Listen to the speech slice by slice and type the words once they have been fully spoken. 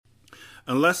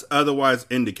Unless otherwise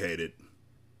indicated,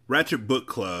 Ratchet Book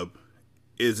Club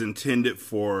is intended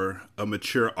for a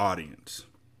mature audience.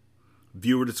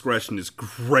 Viewer discretion is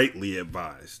greatly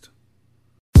advised.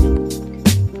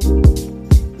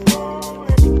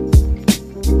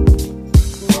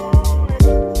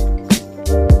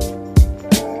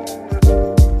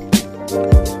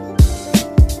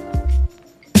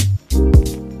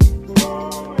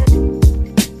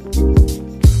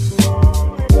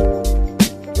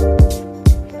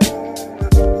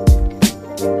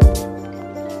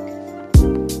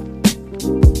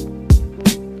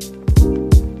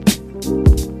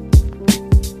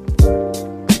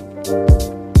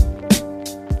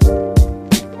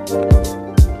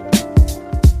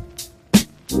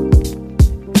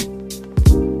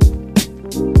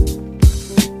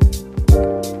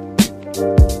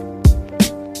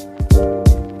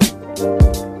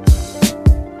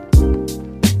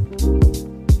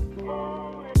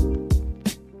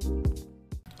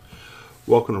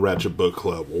 Welcome to Ratchet Book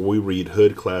Club, where we read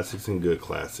hood classics and good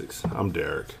classics. I'm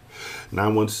Derek.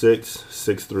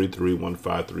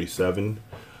 916-633-1537,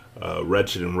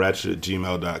 Ratchet and Ratchet at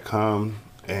gmail.com,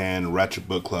 and Ratchet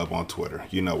Book Club on Twitter.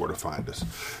 You know where to find us.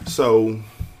 So,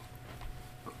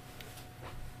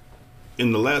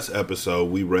 in the last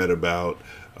episode, we read about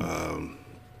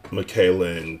Michaela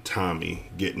and Tommy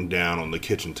getting down on the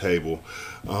kitchen table.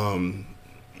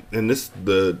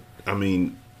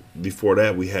 Before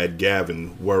that, we had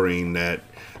Gavin worrying that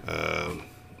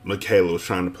Michaela was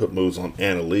trying to put moves on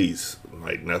Annalise.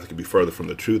 Like, nothing could be further from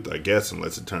the truth, I guess,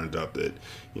 unless it turns out that,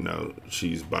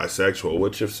 she's bisexual,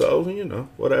 which if so,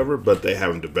 whatever. But they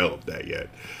haven't developed that yet.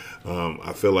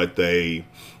 I feel like they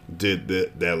did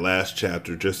that last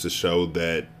chapter just to show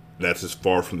that that's as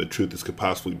far from the truth as could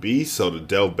possibly be. So to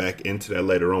delve back into that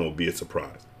later on will be a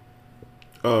surprise.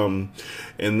 And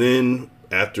then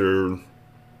after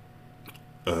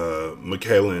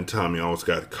Michaela and Tommy almost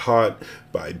got caught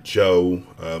by Joe,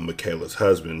 Michaela's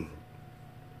husband,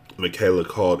 Michaela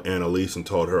called Annalise and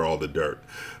told her all the dirt.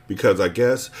 Because I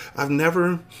guess I've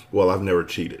never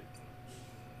cheated.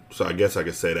 So I guess I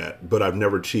could say that. But I've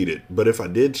never cheated. But if I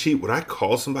did cheat, would I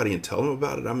call somebody and tell them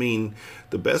about it? I mean,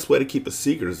 the best way to keep a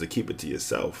secret is to keep it to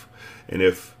yourself. And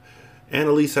if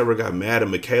Annalise ever got mad at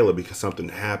Michaela because something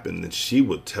happened, then she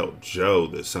would tell Joe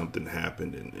that something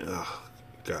happened. And,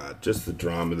 God, just the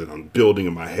drama that I'm building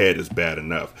in my head is bad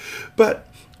enough. But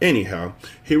anyhow,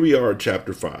 here we are at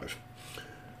chapter 5.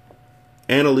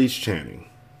 Annalise Channing.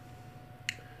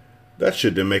 That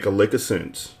shit didn't make a lick of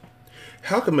sense.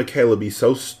 How could Michaela be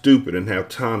so stupid and have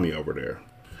Tommy over there?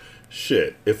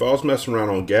 Shit, if I was messing around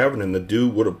on Gavin and the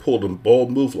dude would have pulled a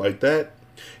bold move like that,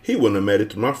 he wouldn't have made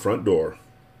it to my front door.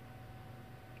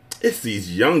 It's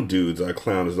these young dudes I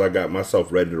clowned as I got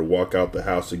myself ready to walk out the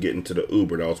house to get into the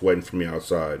Uber that was waiting for me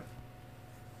outside.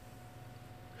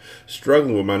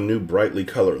 Struggling with my new brightly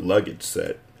colored luggage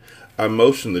set, I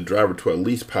motioned the driver to at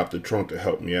least pop the trunk to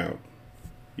help me out.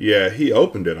 Yeah, he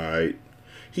opened it, alright.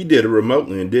 He did it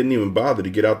remotely and didn't even bother to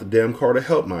get out the damn car to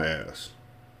help my ass.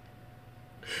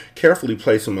 Carefully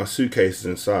placing my suitcases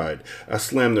inside, I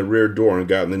slammed the rear door and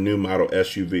got in the new model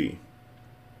SUV.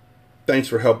 Thanks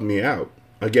for helping me out.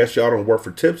 I guess y'all don't work for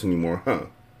tips anymore, huh?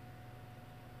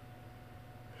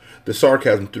 The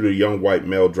sarcasm threw the young white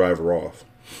male driver off.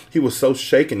 He was so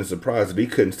shaken and surprised that he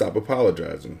couldn't stop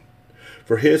apologizing.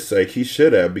 For his sake, he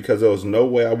should have, because there was no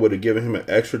way I would have given him an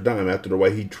extra dime after the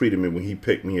way he treated me when he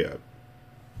picked me up.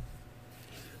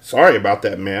 Sorry about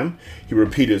that, ma'am, he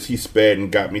repeated as he sped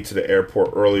and got me to the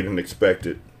airport earlier than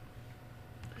expected.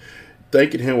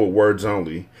 Thanking him with words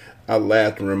only, I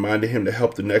laughed and reminded him to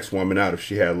help the next woman out if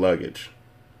she had luggage.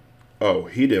 Oh,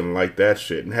 he didn't like that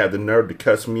shit and had the nerve to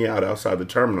cuss me out outside the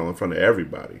terminal in front of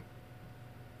everybody.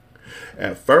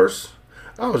 At first,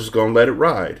 I was just going to let it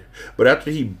ride. But after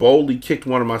he boldly kicked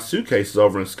one of my suitcases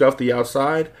over and scuffed the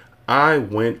outside, I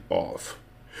went off.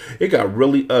 It got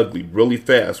really ugly really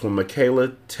fast when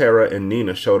Michaela, Tara, and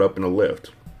Nina showed up in the lift.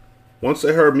 Once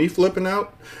they heard me flipping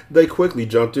out, they quickly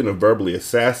jumped in and verbally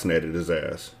assassinated his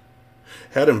ass.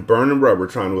 Had him burning rubber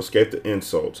trying to escape the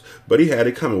insults, but he had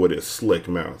it coming with his slick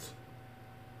mouth.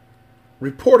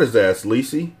 Report his ass,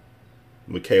 Lacey,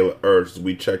 Michaela urged as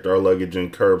we checked our luggage in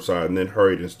curbside and then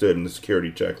hurried and stood in the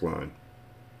security check line.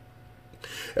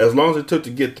 As long as it took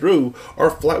to get through, our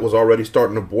flight was already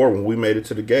starting to board when we made it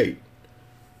to the gate.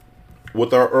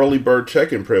 With our early bird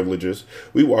check-in privileges,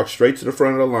 we walked straight to the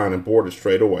front of the line and boarded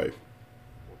straight away.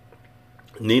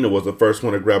 Nina was the first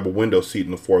one to grab a window seat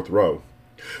in the fourth row.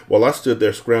 While I stood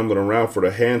there scrambling around for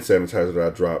the hand sanitizer that I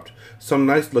dropped, some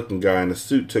nice-looking guy in a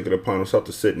suit took it upon himself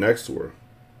to sit next to her.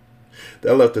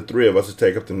 That left the three of us to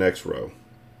take up the next row.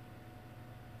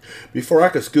 Before I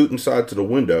could scoot inside to the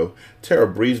window, Tara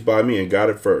breezed by me and got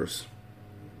it first.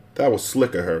 That was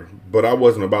slick of her, but I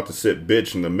wasn't about to sit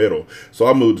bitch in the middle, so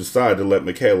I moved aside to let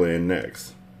Michaela in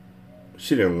next.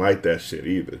 She didn't like that shit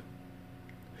either.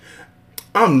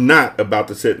 I'm not about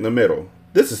to sit in the middle.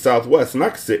 This is Southwest and I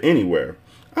can sit anywhere.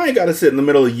 I ain't got to sit in the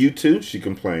middle of you two, she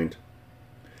complained.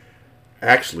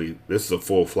 Actually, this is a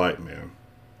full flight, ma'am.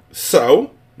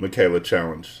 So? Michaela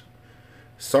challenged.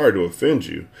 Sorry to offend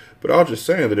you, but I was just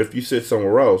saying that if you sit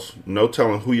somewhere else, no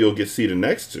telling who you'll get seated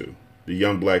next to, the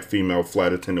young black female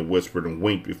flight attendant whispered and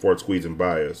winked before squeezing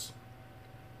by us.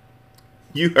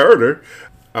 You heard her.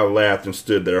 I laughed and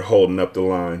stood there holding up the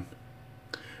line.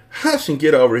 Hush and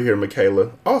get over here,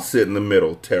 Michaela. I'll sit in the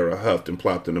middle, Tara huffed and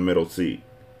plopped in the middle seat.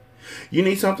 You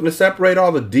need something to separate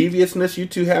all the deviousness you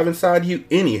two have inside you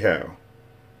anyhow.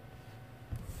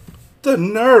 The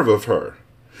nerve of her.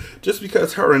 Just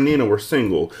because her and Nina were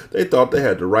single, they thought they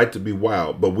had the right to be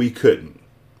wild, but we couldn't.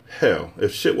 Hell,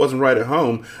 if shit wasn't right at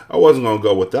home, I wasn't going to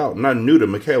go without, and I knew that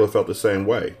Michaela felt the same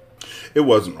way. It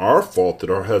wasn't our fault that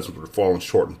our husbands were falling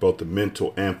short in both the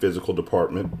mental and physical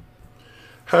department.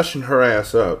 Hushing her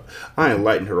ass up, I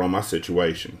enlightened her on my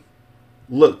situation.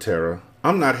 Look, Tara,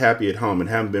 I'm not happy at home and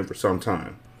haven't been for some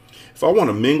time. If I want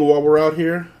to mingle while we're out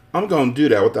here, I'm going to do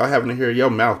that without having to hear your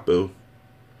mouth, boo.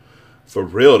 For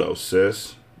real though,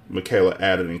 sis, Michaela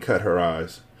added and cut her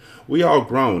eyes. We all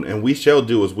grown, and we shall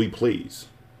do as we please.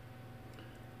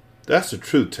 That's the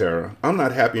truth, Tara. I'm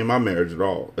not happy in my marriage at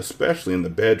all, especially in the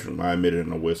bedroom, I admitted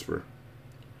in a whisper.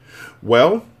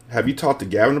 Well, have you talked to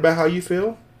Gavin about how you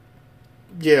feel?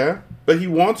 Yeah, but he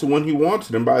wants it when he wants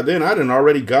it, and by then I done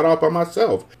already got off by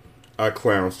myself. I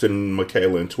clowned, sending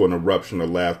Michaela into an eruption of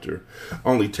laughter.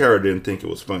 Only Tara didn't think it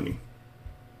was funny.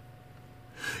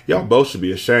 Y'all both should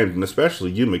be ashamed, and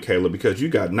especially you, Michaela, because you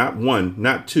got not one,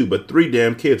 not two, but 3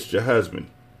 damn kids with your husband.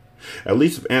 At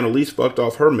least if Annalise fucked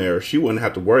off her marriage, she wouldn't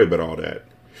have to worry about all that.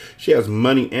 She has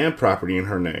money and property in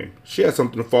her name. She has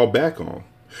something to fall back on.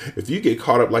 If you get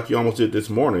caught up like you almost did this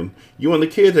morning, you and the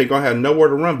kids ain't gonna have nowhere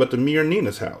to run but to me or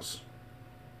Nina's house.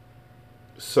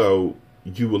 So,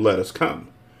 you will let us come?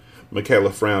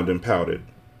 Michaela frowned and pouted.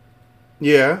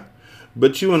 Yeah,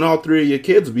 but you and all 3 of your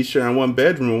kids will be sharing 1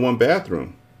 bedroom and 1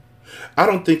 bathroom. I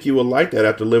don't think you would like that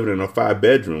after living in a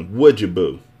 5-bedroom, would you,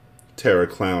 boo? Tara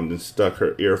clowned and stuck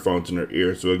her earphones in her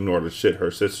ears to ignore the shit her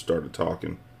sister started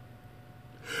talking.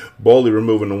 Boldly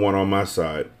removing the one on my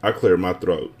side, I cleared my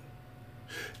throat.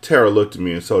 Tara looked at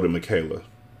me and so did Michaela.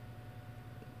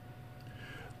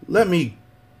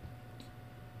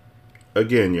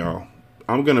 Again, y'all,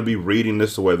 I'm going to be reading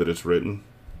this the way that it's written,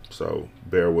 so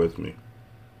bear with me.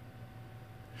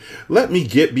 Let me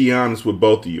be honest with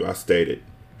both of you, I stated.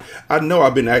 I know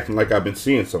I've been acting like I've been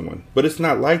seeing someone, but it's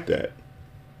not like that.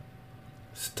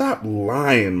 Stop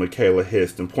lying, Michaela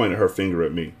hissed and pointed her finger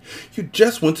at me. You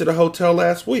just went to the hotel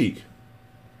last week.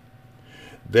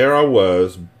 There I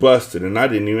was, busted, and I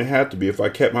didn't even have to be if I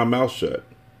kept my mouth shut.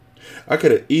 I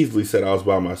could have easily said I was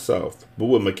by myself, but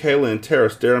with Michaela and Tara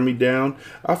staring me down,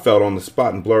 I felt on the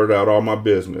spot and blurted out all my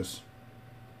business.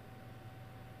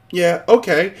 Yeah,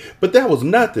 okay, but that was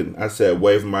nothing, I said,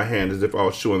 waving my hand as if I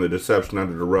was shooing the deception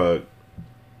under the rug.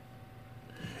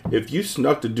 If you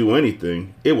snuck to do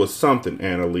anything, it was something,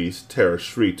 Annalise, Tara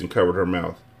shrieked and covered her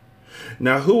mouth.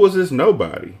 Now, who was this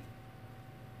nobody?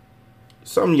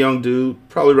 Some young dude,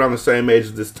 probably around the same age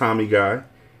as this Tommy guy.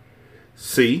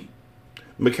 See?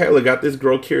 Michaela got this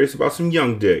girl curious about some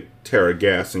young dick, Tara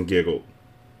gasped and giggled.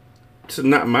 It's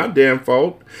not my damn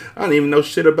fault. I didn't even know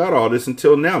shit about all this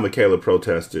until now, Michaela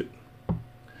protested.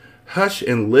 Hush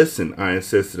and listen, I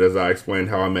insisted as I explained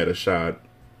how I met Ashad.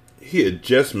 He had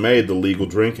just made the legal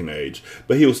drinking age,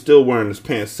 but he was still wearing his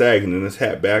pants sagging and his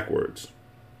hat backwards.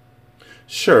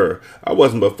 Sure, I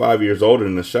wasn't but 5 years older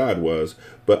than Ashad was,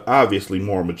 but obviously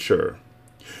more mature.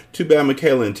 Too bad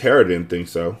Michaela and Tara didn't think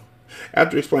so.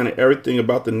 After explaining everything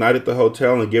about the night at the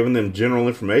hotel and giving them general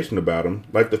information about him,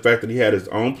 like the fact that he had his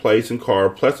own place and car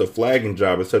plus a flagging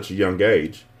job at such a young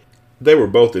age, they were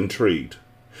both intrigued.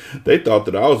 They thought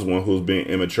that I was the one who was being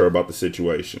immature about the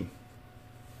situation.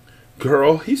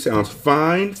 Girl, he sounds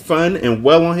fine, fun, and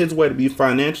well on his way to be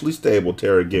financially stable,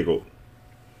 Tara giggled.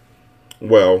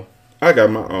 Well, I got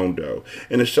my own dough,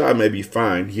 and the shot may be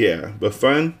fine, yeah, but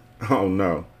fun? Oh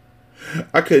no.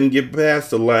 I couldn't get past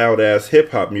the loud-ass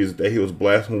hip-hop music that he was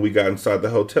blasting when we got inside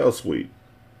the hotel suite.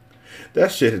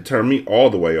 That shit had turned me all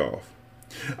the way off.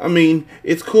 I mean,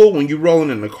 it's cool when you're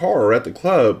rolling in the car or at the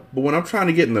club, but when I'm trying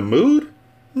to get in the mood?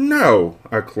 No,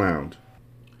 I clowned.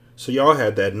 So y'all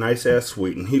had that nice-ass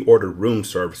suite, and he ordered room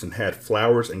service and had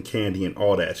flowers and candy and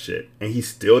all that shit, and he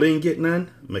still didn't get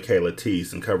none? Michaela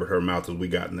teased and covered her mouth as we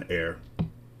got in the air.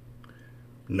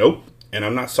 Nope. And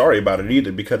I'm not sorry about it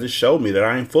either because it showed me that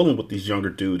I ain't fooling with these younger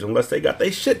dudes unless they got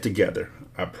their shit together.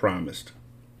 I promised.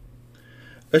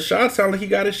 Ashad sounded like he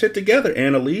got his shit together,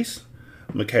 Annalise.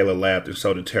 Michaela laughed and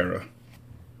so did Tara.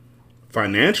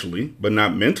 Financially, but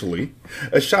not mentally.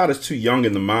 Ashad is too young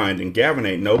in the mind and Gavin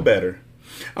ain't no better.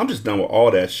 I'm just done with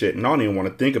all that shit and I don't even want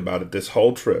to think about it this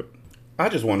whole trip. I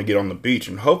just want to get on the beach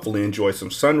and hopefully enjoy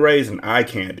some sun rays and eye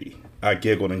candy. I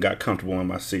giggled and got comfortable in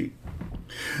my seat.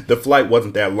 The flight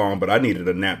wasn't that long, but I needed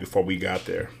a nap before we got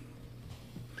there.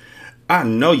 I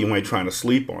know you ain't trying to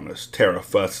sleep on us, Tara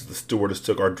fussed as the stewardess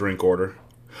took our drink order.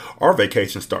 Our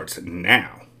vacation starts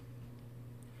now.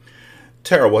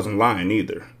 Tara wasn't lying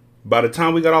either. By the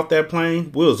time we got off that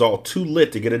plane, we was all too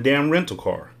lit to get a damn rental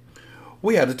car.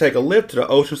 We had to take a lift to the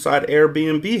oceanside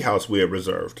Airbnb house we had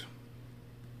reserved.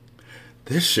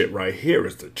 This shit right here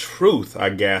is the truth, I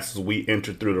gasped as we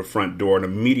entered through the front door and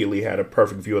immediately had a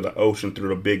perfect view of the ocean through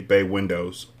the big bay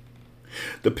windows.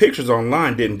 The pictures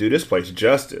online didn't do this place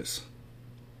justice.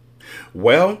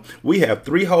 Well, we have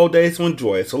 3 whole days to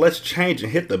enjoy it, so let's change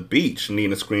and hit the beach,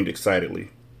 Nina screamed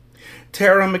excitedly.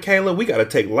 Tara and Michaela, we gotta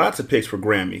take lots of pics for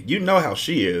Grammy. You know how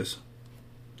she is.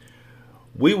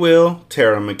 We will,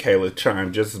 Tara and Michaela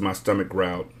chimed just as my stomach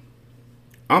growled.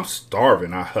 I'm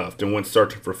starving, I huffed and went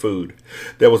searching for food.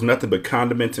 There was nothing but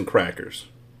condiments and crackers.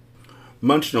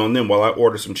 Munching on them while I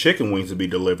ordered some chicken wings to be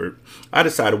delivered, I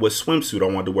decided what swimsuit I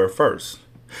wanted to wear first.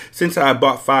 Since I had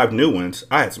bought 5 new ones,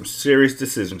 I had some serious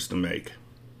decisions to make.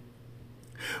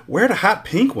 Wear the hot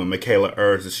pink one, Michaela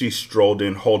urged as she strolled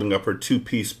in holding up her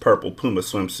 2-piece purple Puma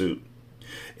swimsuit.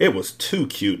 It was too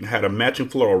cute and had a matching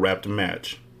floral wrap to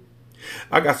match.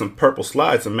 I got some purple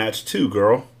slides to match too,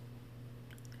 girl.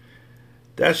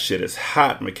 That shit is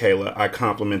hot, Michaela, I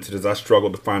complimented as I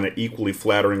struggled to find an equally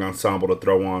flattering ensemble to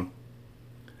throw on.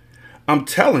 I'm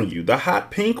telling you, the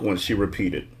hot pink one, she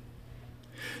repeated.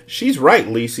 She's right,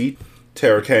 Lacey.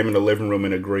 Tara came in the living room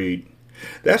and agreed.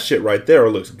 That shit right there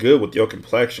looks good with your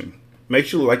complexion.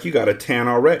 Makes you look like you got a tan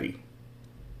already.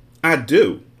 I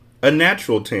do. A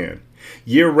natural tan.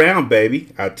 Year-round, baby,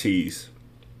 I teased.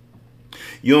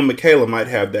 You and Michaela might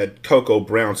have that cocoa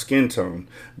brown skin tone,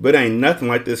 but ain't nothing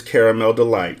like this caramel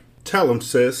delight. Tell 'em,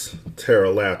 sis.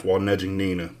 Tara laughed while nudging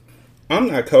Nina. I'm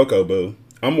not cocoa, boo.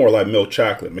 I'm more like milk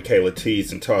chocolate, Michaela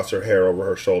teased and tossed her hair over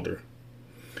her shoulder.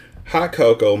 Hot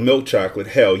cocoa, milk chocolate,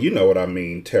 hell, you know what I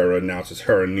mean, Tara announced as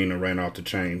her and Nina ran off to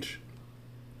change.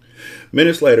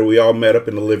 Minutes later, we all met up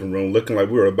in the living room looking like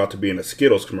we were about to be in a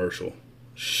Skittles commercial.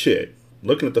 Shit,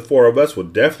 looking at the 4 of us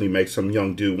would definitely make some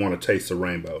young dude want to taste the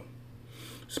rainbow.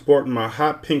 Sporting my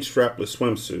hot pink strapless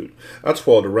swimsuit, I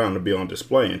twirled around to be on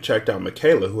display and checked out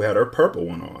Michaela, who had her purple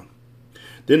one on.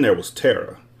 Then there was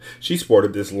Tara. She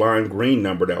sported this lime green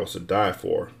number that was to die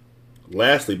for.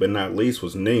 Lastly but not least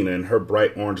was Nina in her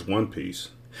bright orange one-piece.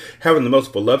 Having the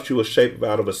most voluptuous shape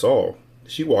out of us all,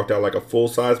 she walked out like a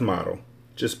full-size model,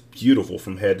 just beautiful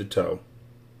from head to toe.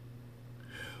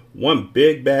 One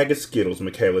big bag of Skittles,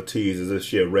 Michaela teased as if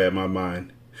she had read my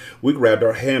mind. We grabbed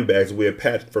our handbags we had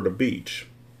packed for the beach.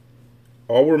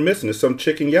 All we're missing is some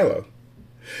chicken yellow.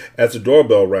 As the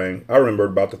doorbell rang, I remembered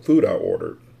about the food I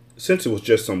ordered. Since it was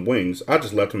just some wings, I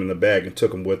just left them in the bag and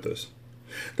took them with us.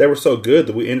 They were so good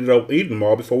that we ended up eating them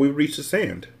all before we reached the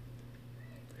sand.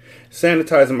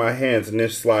 Sanitizing my hands and then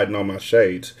sliding on my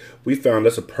shades, we found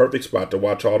us a perfect spot to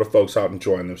watch all the folks out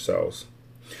enjoying themselves.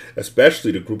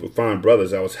 Especially the group of fine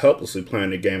brothers that was helplessly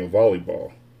playing a game of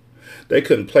volleyball. They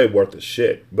couldn't play worth a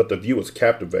shit, but the view was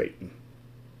captivating.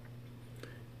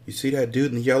 You see that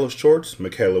dude in the yellow shorts?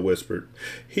 Michaela whispered.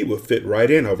 He would fit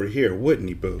right in over here, wouldn't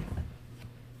he, boo?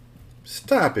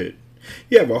 Stop it.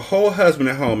 You have a whole husband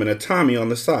at home and a Tommy on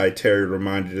the side, Terry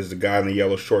reminded as the guy in the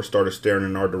yellow shorts started staring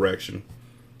in our direction.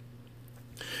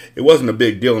 It wasn't a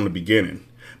big deal in the beginning,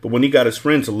 but when he got his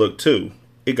friends to look too,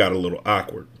 it got a little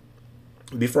awkward.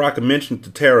 Before I could mention it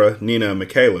to Tara, Nina, and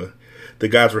Michaela, the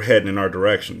guys were heading in our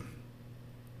direction.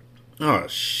 Oh,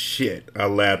 shit, I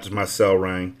laughed as my cell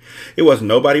rang. It was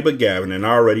nobody but Gavin, and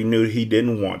I already knew he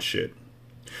didn't want shit.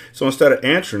 So instead of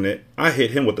answering it, I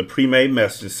hit him with a pre-made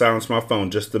message and silenced my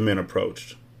phone just as the men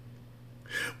approached.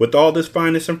 With all this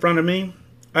fineness in front of me,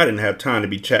 I didn't have time to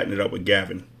be chatting it up with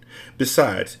Gavin.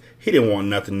 Besides, he didn't want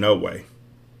nothing no way.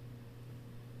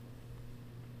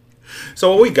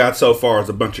 So what we got so far is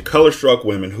a bunch of color-struck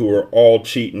women who are all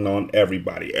cheating on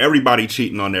everybody. Everybody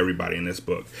cheating on everybody in this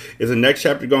book. Is the next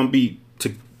chapter going to be...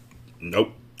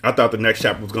 Nope. I thought the next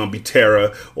chapter was going to be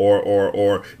Tara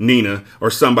or Nina or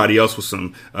somebody else with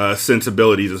some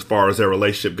sensibilities as far as their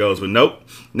relationship goes. But nope.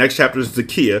 Next chapter is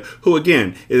Zakiya, who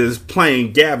again is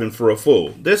playing Gavin for a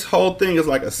fool. This whole thing is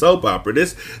like a soap opera.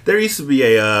 There used to be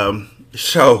a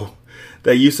show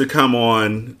that used to come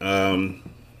on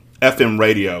FM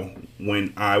radio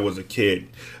when I was a kid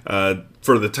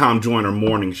for the Tom Joyner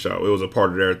morning show. It was a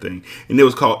part of their thing. And it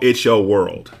was called It's Your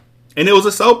World. And it was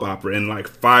a soap opera in like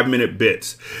 5-minute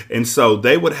bits. And so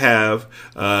they would have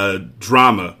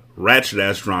drama,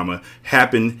 ratchet-ass drama,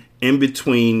 happen in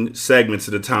between segments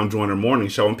of the Tom Joyner morning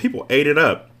show. And people ate it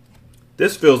up.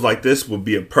 This feels like this would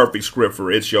be a perfect script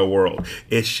for It's Your World.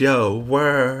 It's your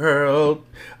world.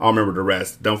 I'll remember the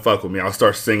rest. Don't fuck with me. I'll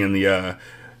start singing the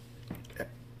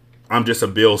I'm Just a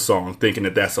Bill song, thinking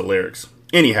that that's the lyrics.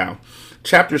 Anyhow,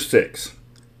 Chapter 6,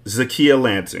 Zakiya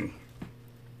Lansing.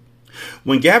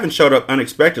 When Gavin showed up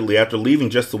unexpectedly after leaving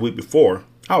just the week before,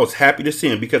 I was happy to see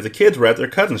him because the kids were at their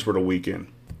cousins for the weekend.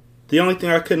 The only thing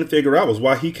I couldn't figure out was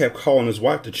why he kept calling his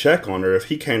wife to check on her if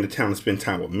he came to town to spend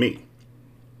time with me.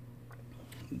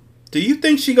 Do you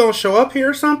think she gonna show up here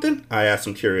or something? I asked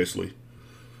him curiously.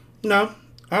 No,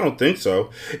 I don't think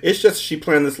so. It's just she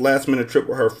planned this last minute trip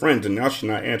with her friends and now she's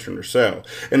not answering her cell.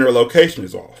 And her location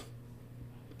is off.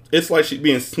 It's like she's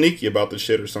being sneaky about the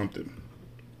shit or something.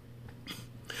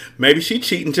 Maybe she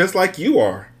cheating just like you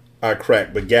are, I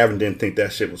cracked, but Gavin didn't think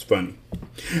that shit was funny.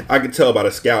 I could tell by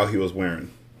the scowl he was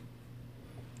wearing.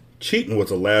 Cheating was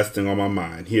the last thing on my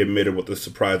mind, he admitted with a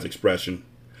surprised expression.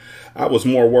 I was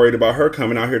more worried about her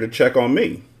coming out here to check on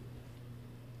me.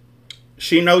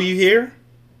 She know you here?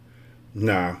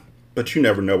 Nah, but you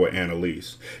never know with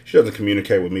Annalise. She doesn't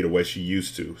communicate with me the way she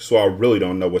used to, so I really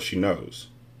don't know what she knows.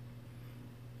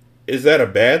 Is that a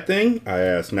bad thing? I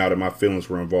asked now that my feelings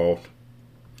were involved.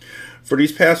 For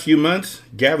these past few months,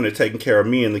 Gavin had taken care of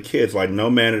me and the kids like no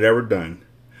man had ever done.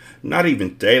 Not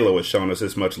even Dalo had shown us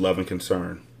this much love and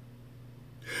concern.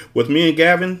 With me and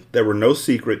Gavin, there were no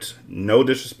secrets, no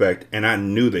disrespect, and I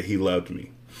knew that he loved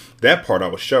me. That part I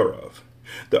was sure of.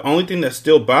 The only thing that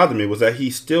still bothered me was that he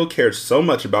still cared so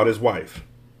much about his wife.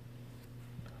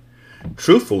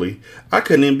 Truthfully, I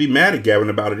couldn't even be mad at Gavin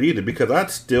about it either because I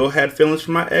still had feelings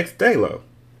for my ex Dalo.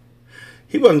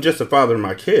 He wasn't just the father of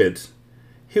my kids.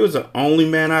 He was the only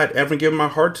man I'd ever given my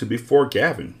heart to before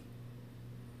Gavin.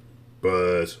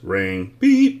 Buzz, ring,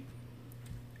 beep.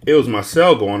 It was my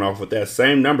cell going off with that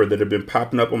same number that had been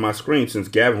popping up on my screen since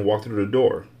Gavin walked through the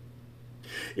door.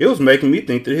 It was making me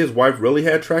think that his wife really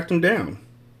had tracked him down.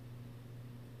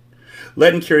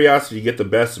 Letting curiosity get the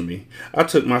best of me, I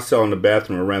took my cell in the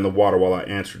bathroom and ran the water while I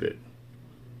answered it.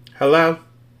 Hello?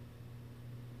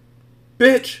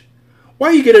 Bitch,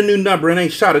 why you get a new number and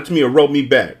ain't shot it to me or wrote me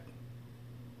back?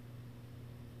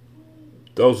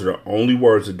 Those are the only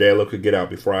words that Dalo could get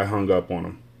out before I hung up on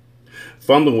him.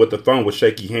 Fumbling with the phone with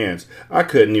shaky hands, I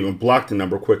couldn't even block the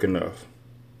number quick enough.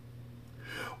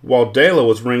 While Dalo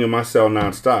was ringing my cell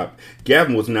nonstop,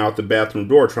 Gavin was now at the bathroom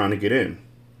door trying to get in.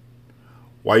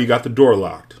 Why you got the door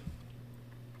locked?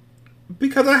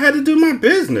 Because I had to do my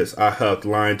business, I huffed,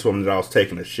 lying to him that I was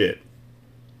taking a shit.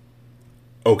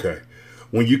 Okay,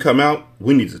 when you come out,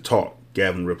 we need to talk,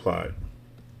 Gavin replied.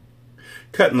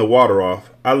 Cutting the water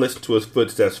off, I listened to his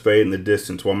footsteps fade in the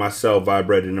distance while my cell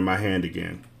vibrated in my hand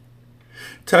again.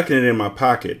 Tucking it in my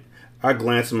pocket, I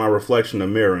glanced at my reflection in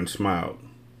the mirror and smiled.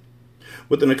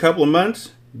 Within a couple of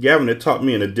months, Gavin had taught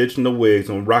me in a ditching the wigs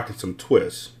and rocking some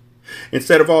twists.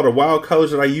 Instead of all the wild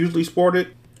colors that I usually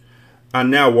sported, I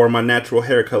now wore my natural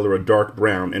hair color of dark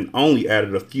brown and only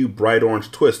added a few bright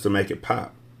orange twists to make it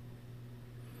pop.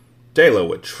 Dalo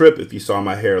would trip if he saw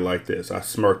my hair like this. I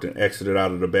smirked and exited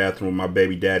out of the bathroom with my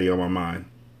baby daddy on my mind.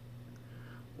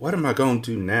 What am I going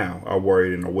to do now? I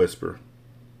worried in a whisper.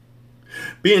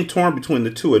 Being torn between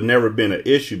the two had never been an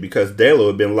issue because Dalo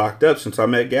had been locked up since I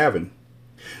met Gavin.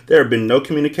 There had been no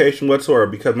communication whatsoever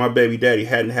because my baby daddy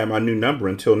hadn't had my new number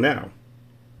until now.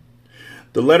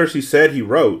 The letters he said he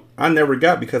wrote, I never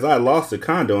got because I lost the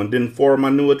condo and didn't forward my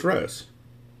new address.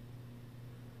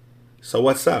 So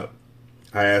what's up?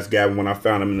 I asked Gavin when I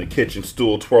found him in the kitchen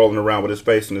stool twirling around with his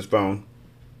face in his phone.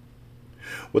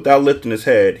 Without lifting his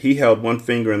head, he held one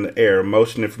finger in the air,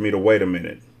 motioning for me to wait a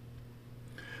minute.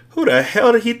 Who the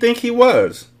hell did he think he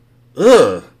was?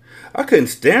 Ugh. I couldn't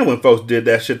stand when folks did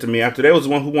that shit to me after they was the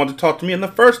one who wanted to talk to me in the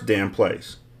first damn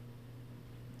place.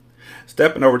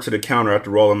 Stepping over to the counter after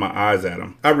rolling my eyes at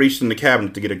him, I reached in the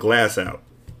cabinet to get a glass out.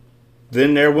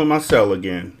 Then there went my cell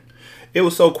again. It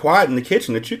was so quiet in the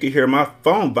kitchen that you could hear my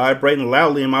phone vibrating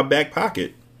loudly in my back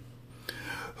pocket.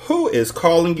 Who is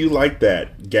calling you like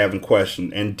that? Gavin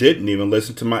questioned and didn't even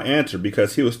listen to my answer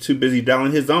because he was too busy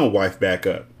dialing his own wife back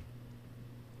up.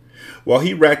 While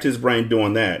he racked his brain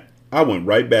doing that, I went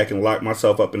right back and locked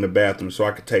myself up in the bathroom so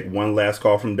I could take one last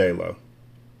call from Dalo.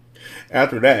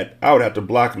 After that, I would have to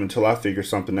block him until I figured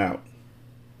something out.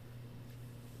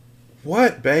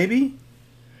 What, baby?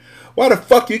 Why the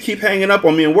fuck you keep hanging up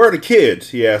on me and where are the kids?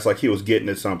 He asked like he was getting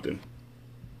at something.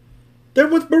 They're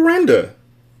with Brenda.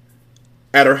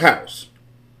 At her house.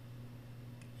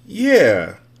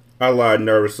 Yeah, I lied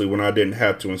nervously when I didn't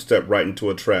have to and stepped right into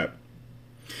a trap.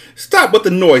 Stop with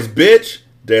the noise, bitch,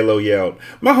 Dalo yelled.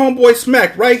 My homeboy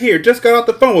Smack right here just got off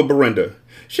the phone with Brenda.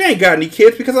 She ain't got any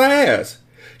kids because I asked.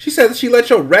 She said that she let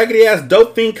your raggedy-ass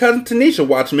dope fiend cousin Tanisha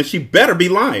watch him and she better be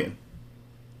lying.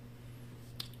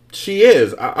 She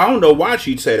is. I don't know why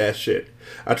she'd say that shit.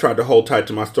 I tried to hold tight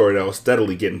to my story that was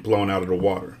steadily getting blown out of the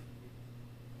water.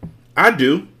 I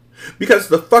do. Because it's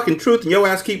the fucking truth and your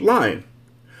ass keep lying.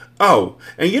 Oh,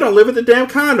 and you don't live at the damn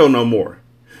condo no more.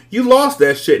 You lost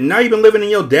that shit and now you've been living in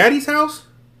your daddy's house?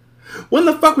 When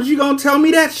the fuck was you gonna tell me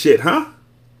that shit, huh?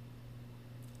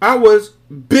 I was,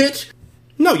 bitch.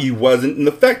 No, you wasn't. And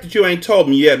the fact that you ain't told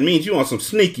me yet means you on some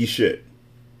sneaky shit.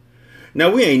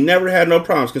 Now, we ain't never had no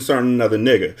problems concerning another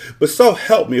nigga. But so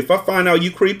help me, if I find out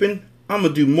you creeping, I'm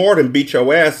gonna do more than beat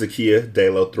your ass, Zakia,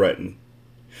 Dalo threatened.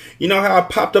 You know how I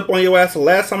popped up on your ass the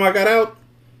last time I got out?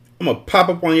 I'm gonna pop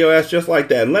up on your ass just like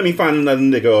that and let me find another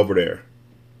nigga over there.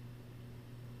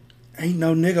 Ain't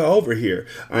no nigga over here,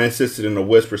 I insisted in a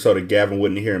whisper so that Gavin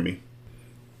wouldn't hear me.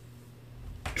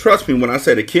 Trust me when I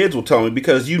say the kids will tell me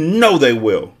because you know they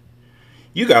will.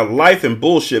 You got life and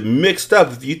bullshit mixed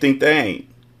up if you think they ain't.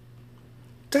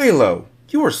 Dalo,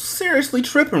 you are seriously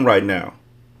tripping right now.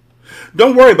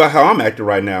 Don't worry about how I'm acting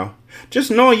right now.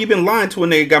 Just knowing you've been lying to a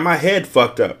nigga got my head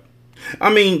fucked up.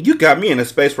 I mean, you got me in a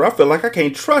space where I feel like I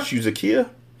can't trust you, Zakia.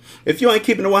 If you ain't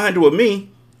keeping it 100 with me,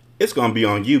 it's gonna be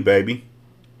on you, baby.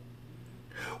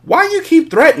 Why you keep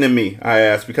threatening me? I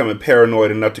asked, becoming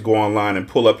paranoid enough to go online and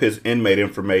pull up his inmate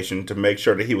information to make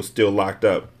sure that he was still locked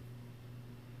up.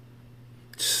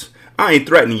 I ain't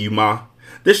threatening you, Ma.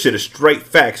 This shit is straight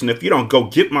facts, and if you don't go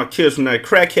get my kids from that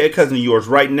crackhead cousin of yours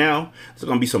right now, there's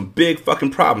gonna be some big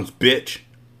fucking problems, bitch.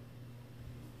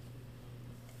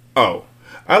 Oh,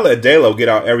 I let Dalo get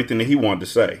out everything that he wanted to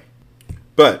say.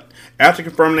 But, after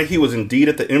confirming that he was indeed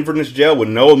at the Inverness jail with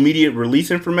no immediate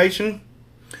release information,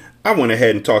 I went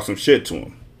ahead and talked some shit to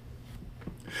him.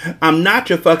 I'm not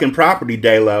your fucking property,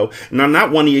 Dalo, and I'm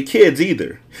not one of your kids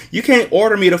either. You can't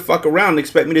order me to fuck around and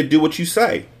expect me to do what you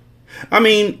say. I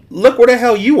mean, look where the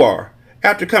hell you are,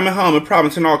 after coming home and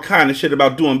promising all kind of shit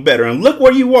about doing better, and look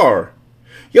where you are.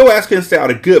 Your ass can stay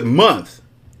out a good month.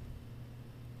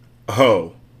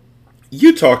 Oh.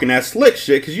 You talking that slick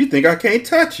shit because you think I can't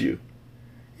touch you.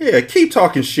 Yeah, keep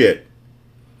talking shit.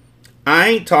 I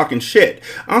ain't talking shit.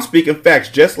 I'm speaking facts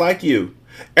just like you.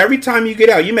 Every time you get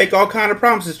out, you make all kind of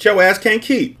promises that your ass can't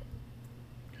keep.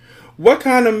 What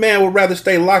kind of man would rather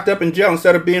stay locked up in jail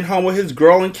instead of being home with his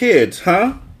girl and kids,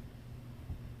 huh?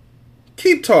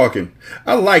 Keep talking.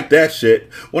 I like that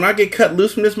shit. When I get cut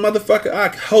loose from this motherfucker, I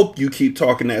hope you keep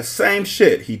talking that same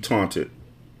shit, he taunted.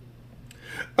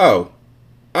 Oh.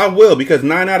 I will, because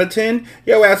 9 out of 10,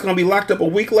 your ass gonna be locked up a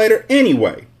week later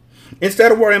anyway.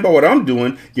 Instead of worrying about what I'm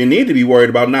doing, you need to be worried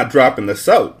about not dropping the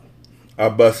soap. I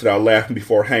busted out laughing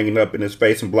before hanging up in his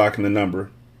face and blocking the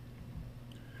number.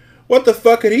 What the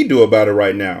fuck could he do about it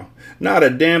right now? Not a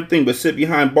damn thing but sit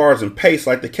behind bars and pace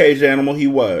like the caged animal he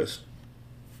was.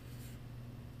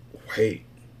 Wait,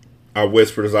 I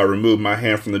whispered as I removed my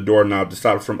hand from the doorknob to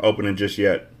stop it from opening just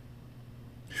yet.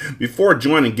 Before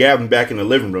joining Gavin back in the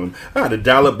living room, I had to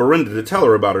dial up Brenda to tell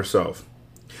her about herself.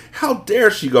 How dare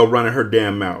she go running her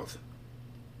damn mouth?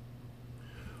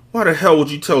 Why the hell would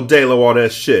you tell Dalo all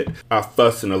that shit? I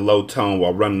fussed in a low tone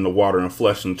while running the water and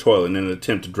flushing the toilet in an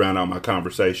attempt to drown out my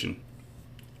conversation.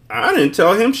 I didn't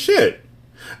tell him shit.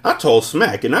 I told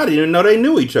Smack and I didn't even know they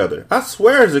knew each other. I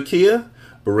swear, Zakia,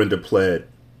 Brenda pled.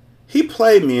 He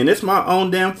played me and it's my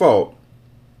own damn fault.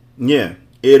 Yeah,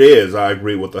 it is, I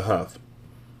agree with a huff.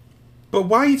 But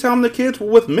why you telling the kids were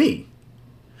with me?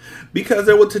 Because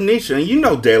they're with Tanisha, and you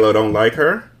know Dalo don't like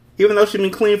her. Even though she's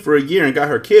been clean for a year and got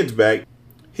her kids back,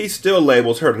 he still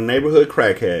labels her the neighborhood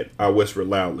crackhead, I whispered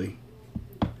loudly.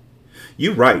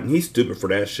 You right, and he's stupid for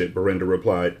that shit, Brenda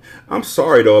replied. I'm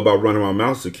sorry, though, about running my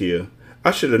mouth, Zakia.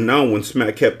 I should have known when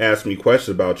Smack kept asking me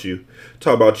questions about you.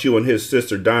 Talk about you and his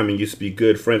sister Diamond used to be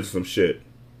good friends or some shit.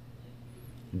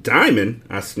 Diamond?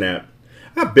 I snapped.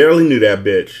 I barely knew that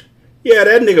bitch. Yeah,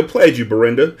 that nigga played you,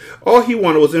 Brenda. All he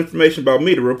wanted was information about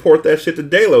me to report that shit to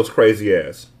Dalo's crazy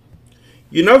ass.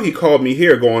 You know he called me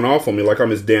here going off on me like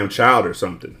I'm his damn child or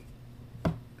something.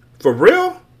 For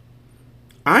real?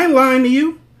 I ain't lying to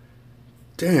you.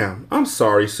 Damn, I'm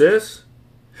sorry, sis.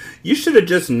 You should have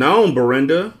just known,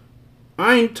 Brenda.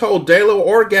 I ain't told Dalo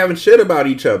or Gavin shit about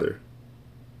each other.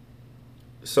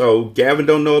 So, Gavin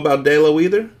don't know about Dalo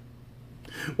either?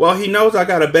 Well, he knows I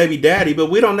got a baby daddy, but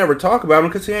we don't never talk about him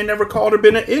because he ain't never called or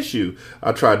been an issue,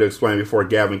 I tried to explain before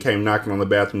Gavin came knocking on the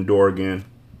bathroom door again.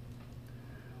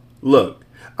 Look,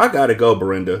 I gotta go,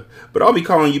 Brenda, but I'll be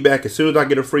calling you back as soon as I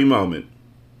get a free moment.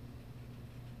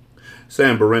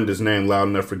 Saying Brenda's name loud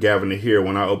enough for Gavin to hear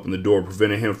when I opened the door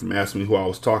prevented him from asking me who I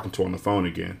was talking to on the phone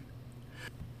again.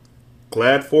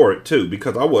 Glad for it, too,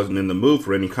 because I wasn't in the mood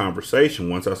for any conversation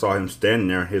once I saw him standing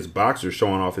there in his boxers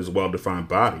showing off his well-defined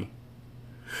body.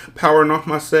 Powering off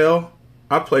my cell,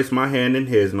 I placed my hand in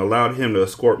his and allowed him to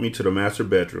escort me to the master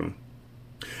bedroom.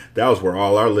 That was where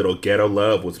all our little ghetto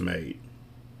love was made.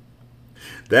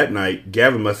 That night,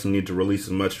 Gavin must have needed to release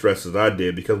as much stress as I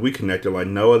did because we connected like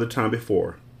no other time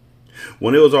before.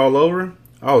 When it was all over,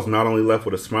 I was not only left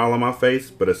with a smile on my face,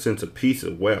 but a sense of peace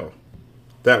as well.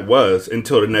 That was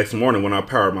until the next morning when I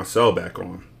powered my cell back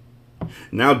on.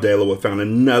 Now Dayla had found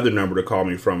another number to call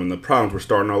me from and the problems were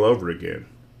starting all over again.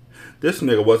 This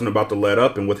nigga wasn't about to let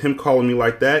up, and with him calling me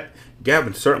like that,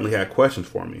 Gavin certainly had questions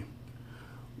for me.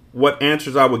 What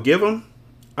answers I would give him,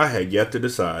 I had yet to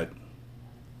decide.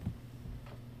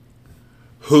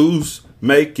 Who's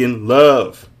making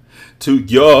love to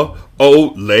your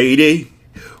old lady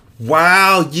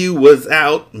while you was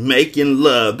out making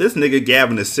love? This nigga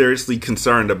Gavin is seriously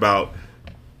concerned about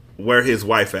where his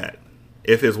wife at.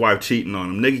 If his wife cheating on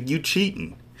him. Nigga, you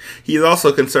cheating. He's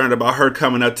also concerned about her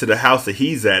coming up to the house that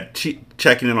he's at,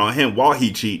 checking in on him while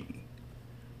he cheating.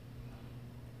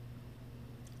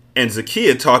 And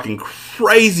Zakiya talking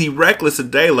crazy reckless to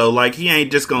Daylo like he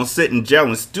ain't just gonna sit in jail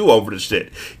and stew over the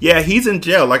shit. Yeah, he's in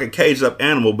jail like a caged up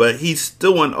animal, but he's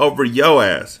stewing over yo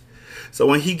ass. So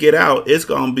when he get out, it's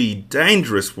gonna be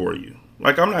dangerous for you.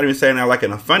 Like, I'm not even saying that like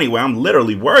in a funny way. I'm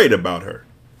literally worried about her.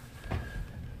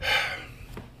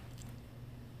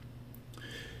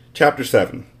 Chapter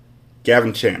 7.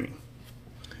 Gavin Channing.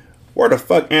 Where the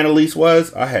fuck Annalise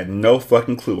was, I had no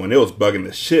fucking clue, and it was bugging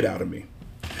the shit out of me.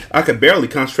 I could barely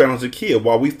concentrate on Zakiya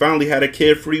while we finally had a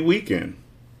kid-free weekend.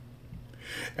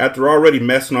 After already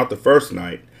messing up the first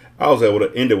night, I was able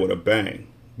to end it with a bang.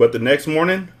 But the next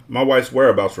morning, my wife's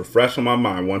whereabouts were fresh on my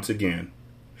mind once again.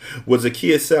 With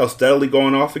Zakiya's cell steadily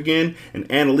going off again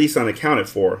and Annalise unaccounted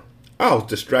for, I was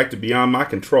distracted beyond my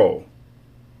control.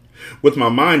 With my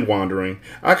mind wandering,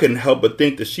 I couldn't help but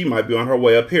think that she might be on her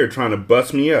way up here trying to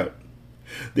bust me up.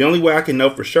 The only way I could know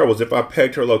for sure was if I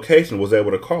pegged her location and was able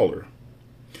to call her.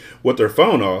 With her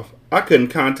phone off, I couldn't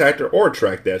contact her or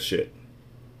track that shit.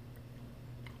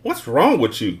 What's wrong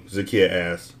with you? Zakiya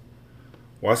asked.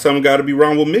 Why something gotta be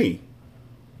wrong with me?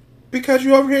 Because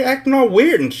you over here acting all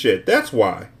weird and shit, that's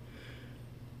why.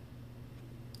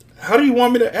 How do you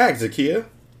want me to act, Zakiya?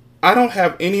 I don't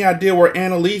have any idea where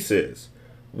Annalise is.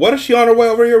 What is she on her way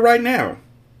over here right now?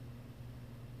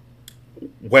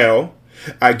 Well,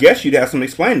 I guess you'd have some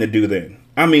explaining to do then.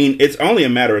 I mean, it's only a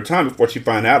matter of time before she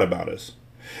find out about us.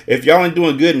 If y'all ain't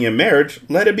doing good in your marriage,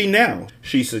 let it be now,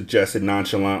 she suggested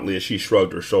nonchalantly as she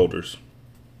shrugged her shoulders.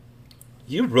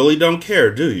 You really don't care,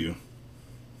 do you?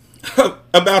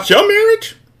 About your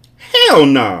marriage? Hell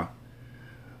nah.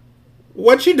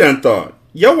 What you done thought?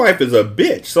 Your wife is a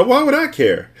bitch, so why would I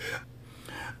care?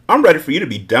 I'm ready for you to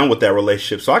be done with that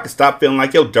relationship so I can stop feeling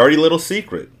like your dirty little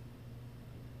secret.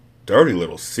 Dirty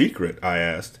little secret? I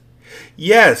asked.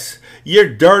 Yes, your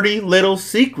dirty little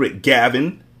secret,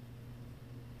 Gavin.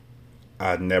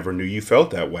 I never knew you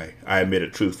felt that way, I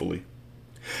admitted truthfully.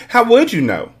 How would you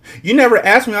know? You never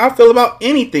asked me how I feel about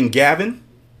anything, Gavin.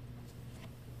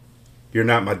 You're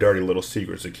not my dirty little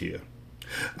secret, Zakiya.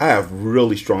 I have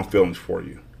really strong feelings for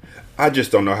you. I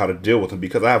just don't know how to deal with them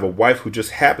because I have a wife who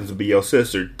just happens to be your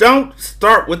sister. Don't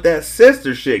start with that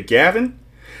sister shit, Gavin.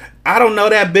 I don't know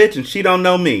that bitch and she don't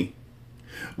know me.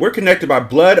 We're connected by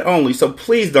blood only, so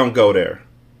please don't go there.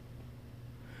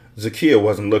 Zakiya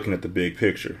wasn't looking at the big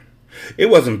picture. It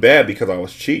wasn't bad because I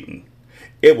was cheating.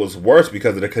 It was worse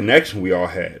because of the connection we all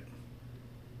had.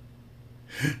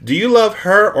 Do you love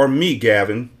her or me,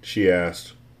 Gavin? She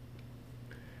asked.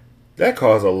 That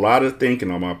caused a lot of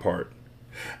thinking on my part.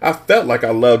 I felt like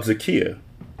I loved Zakiya.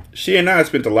 She and I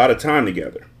spent a lot of time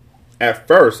together. At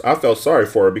first, I felt sorry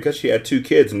for her because she had 2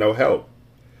 kids and no help.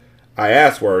 I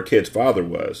asked where her kid's father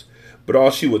was, but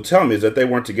all she would tell me is that they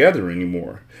weren't together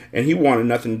anymore, and he wanted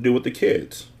nothing to do with the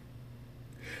kids.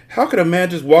 How could a man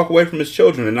just walk away from his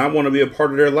children and not want to be a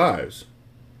part of their lives?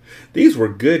 These were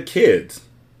good kids.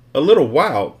 A little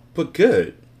wild, but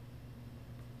good.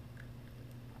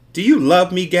 Do you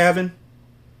love me, Gavin?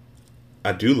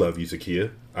 I do love you,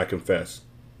 Zakiya, I confess.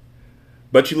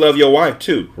 But you love your wife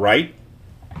too, right?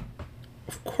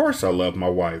 Of course I love my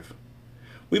wife.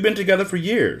 We've been together for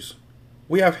years.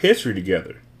 We have history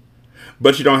together.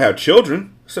 But you don't have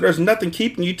children. So there's nothing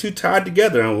keeping you two tied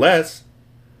together unless...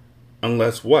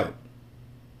 Unless what?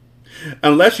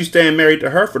 Unless you staying married to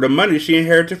her for the money she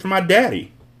inherited from my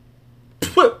daddy.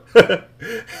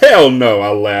 Hell no, I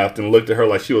laughed and looked at her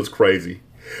like she was crazy.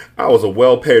 I was a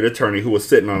well-paid attorney who was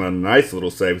sitting on a nice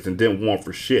little savings and didn't want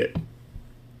for shit.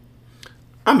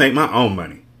 I make my own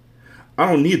money.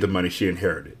 I don't need the money she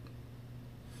inherited.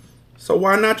 So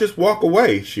why not just walk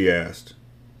away, she asked.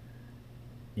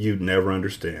 You'd never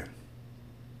understand.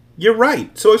 You're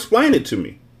right, so explain it to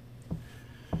me.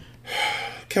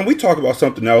 Can we talk about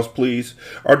something else, please?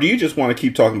 Or do you just want to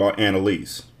keep talking about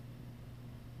Annalise?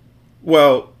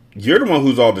 Well, you're the one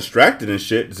who's all distracted and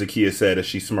shit, Zakiya said as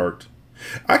she smirked.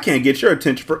 I can't get your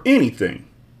attention for anything.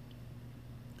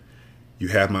 You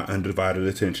have my undivided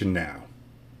attention now.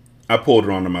 I pulled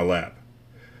her onto my lap.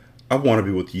 I want to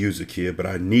be with you, Zakiya, but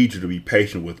I need you to be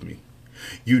patient with me.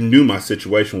 You knew my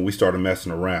situation when we started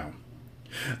messing around.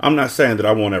 I'm not saying that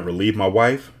I won't ever leave my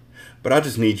wife, but I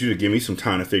just need you to give me some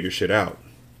time to figure shit out.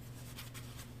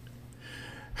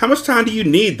 How much time do you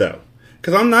need, though?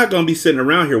 Because I'm not going to be sitting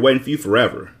around here waiting for you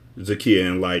forever, Zakiya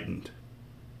enlightened.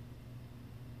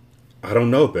 I don't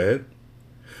know, babe.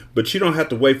 But you don't have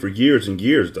to wait for years and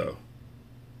years, though.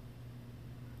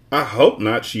 I hope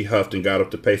not, she huffed and got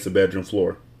up to pace the bedroom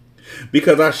floor.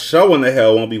 Because I sure in the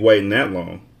hell won't be waiting that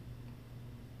long.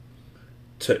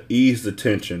 To ease the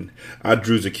tension, I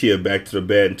drew Zakiya back to the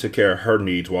bed and took care of her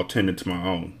needs while tending to my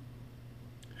own.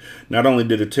 Not only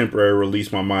did it temporarily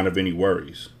release my mind of any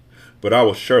worries, but I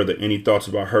was sure that any thoughts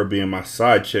about her being my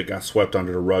side chick got swept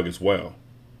under the rug as well.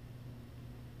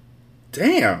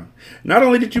 Damn, not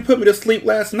only did you put me to sleep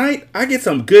last night, I get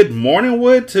some good morning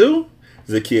wood too?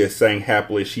 Zakiya sang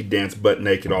happily as she danced butt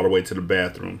naked all the way to the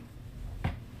bathroom.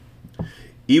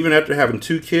 Even after having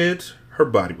 2 kids, her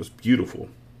body was beautiful.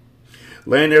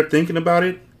 Laying there thinking about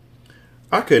it,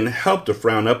 I couldn't help to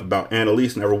frown up about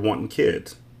Annalise never wanting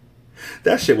kids.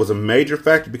 That shit was a major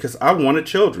factor because I wanted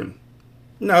children.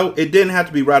 No, it didn't have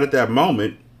to be right at that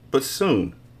moment, but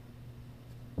soon.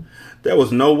 There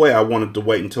was no way I wanted to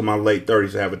wait until my late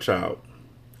 30s to have a child.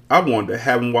 I wanted to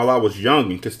have them while I was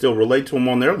young and could still relate to them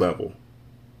on their level.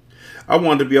 I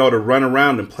wanted to be able to run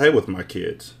around and play with my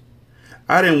kids.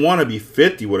 I didn't want to be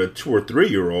 50 with a 2 or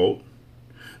 3-year-old.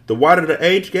 The wider the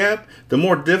age gap, the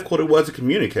more difficult it was to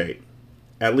communicate.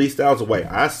 At least that was the way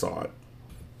I saw it.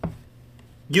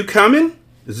 You coming?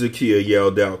 Zakiya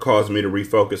yelled out, causing me to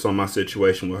refocus on my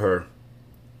situation with her.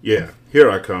 Yeah, here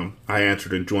I come, I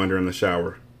answered and joined her in the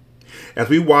shower. As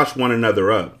we washed one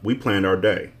another up, we planned our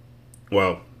day.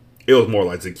 Well, it was more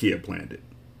like Zakiya planned it.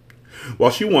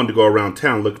 While she wanted to go around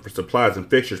town looking for supplies and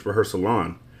fixtures for her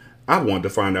salon, I wanted to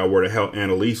find out where the hell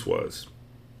Annalise was.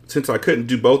 Since I couldn't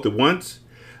do both at once,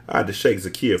 I had to shake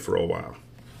Zakiya for a while.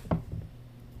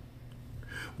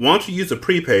 Why don't you use a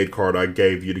prepaid card I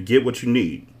gave you to get what you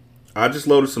need? I just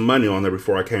loaded some money on there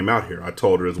before I came out here, I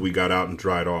told her as we got out and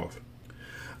dried off.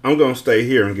 I'm going to stay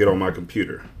here and get on my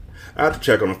computer. I have to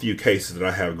check on a few cases that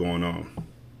I have going on.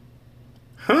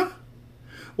 Huh?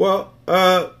 Well,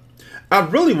 I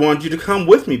really wanted you to come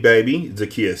with me, baby,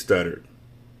 Zakiya stuttered.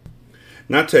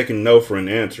 Not taking no for an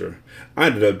answer, I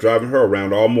ended up driving her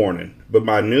around all morning, but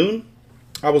by noon,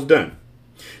 I was done.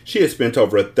 She had spent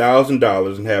over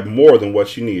 $1,000 and had more than what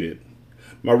she needed.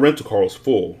 My rental car was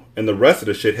full, and the rest of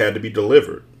the shit had to be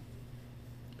delivered.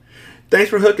 Thanks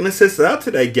for hooking the sister up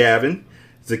today, Gavin,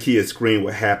 Zakiya screamed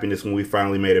with happiness when we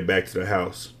finally made it back to the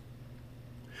house.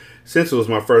 Since it was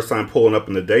my first time pulling up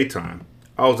in the daytime,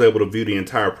 I was able to view the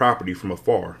entire property from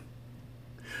afar.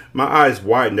 My eyes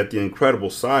widened at the incredible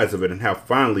size of it and how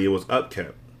finely it was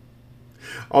upkept.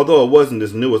 Although it wasn't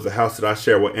as new as the house that I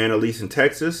shared with Annalise in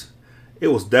Texas, it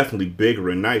was definitely bigger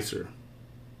and nicer.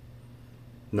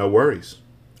 No worries.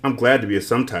 I'm glad to be of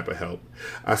some type of help.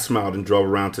 I smiled and drove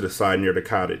around to the side near the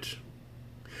cottage.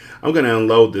 I'm going to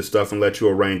unload this stuff and let you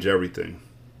arrange everything.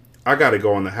 I got to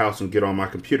go in the house and get on my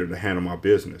computer to handle my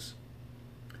business.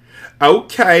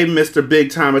 Okay, Mr. Big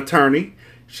Time Attorney,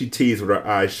 she teased with her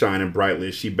eyes shining brightly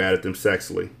as she batted them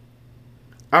sexily.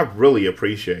 I really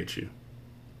appreciate you.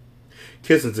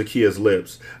 Kissing Zakiya's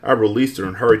lips, I released her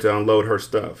and hurried to unload her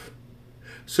stuff.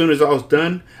 Soon as I was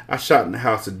done, I shot in the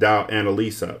house to dial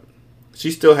Annalise up. She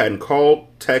still hadn't called,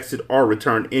 texted, or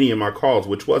returned any of my calls,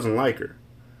 which wasn't like her.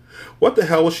 What the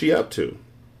hell was she up to?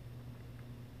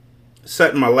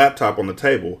 Setting my laptop on the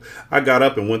table, I got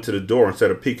up and went to the door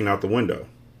instead of peeking out the window.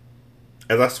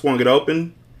 As I swung it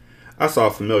open, I saw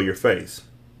a familiar face.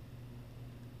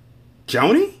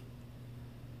 Joni?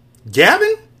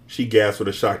 Gavin? She gasped with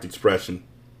a shocked expression.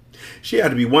 She had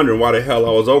to be wondering why the hell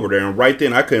I was over there, and right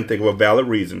then I couldn't think of a valid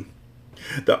reason.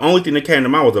 The only thing that came to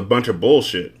mind was a bunch of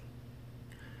bullshit.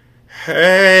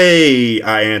 Hey,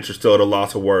 I answered, still at a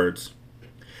loss of words.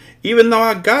 Even though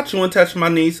I got you in touch with my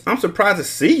niece, I'm surprised to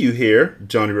see you here,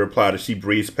 Joni replied as she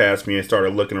breezed past me and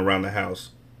started looking around the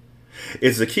house.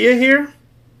 Is Zakia here?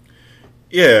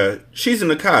 Yeah, she's in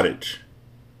the cottage.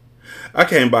 I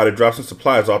came by to drop some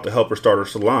supplies off to help her start her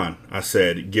salon, I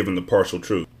said, giving the partial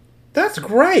truth. That's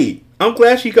great. I'm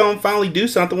glad she gonna finally do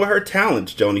something with her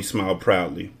talents, Joni smiled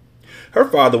proudly. Her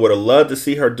father would have loved to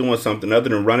see her doing something other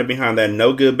than running behind that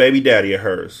no-good baby daddy of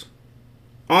hers.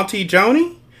 Auntie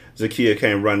Joni? Zakia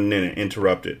came running in and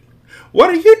interrupted. What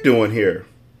are you doing here?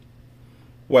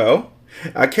 Well,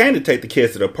 I came to take the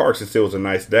kids to the park since it was a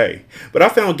nice day. But I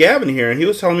found Gavin here and he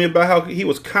was telling me about how he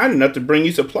was kind enough to bring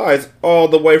you supplies all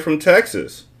the way from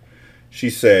Texas, she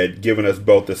said, giving us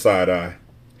both the side eye.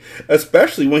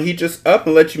 Especially when he just up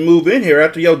and let you move in here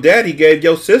after your daddy gave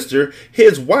your sister,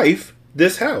 his wife,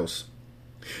 this house.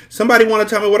 Somebody want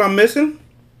to tell me what I'm missing?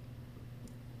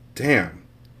 Damn,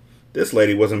 this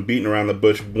lady wasn't beating around the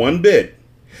bush one bit.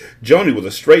 Joni was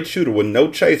a straight shooter with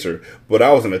no chaser, but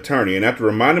I was an attorney, and after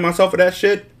reminding myself of that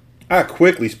shit, I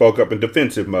quickly spoke up in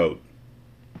defensive mode.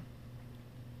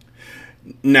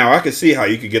 Now, I could see how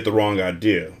you could get the wrong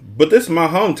idea, but this is my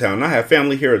hometown, and I have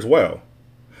family here as well.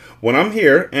 When I'm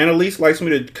here, Annalise likes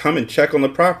me to come and check on the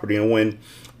property, and when...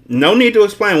 No need to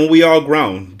explain when we all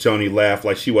grown, Joni laughed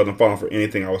like she wasn't falling for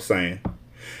anything I was saying.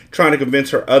 Trying to convince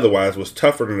her otherwise was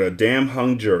tougher than a damn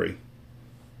hung jury.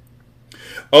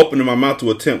 Opening my mouth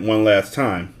to attempt one last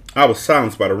time, I was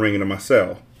silenced by the ringing of my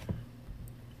cell.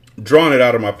 Drawing it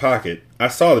out of my pocket, I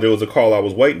saw that it was a call I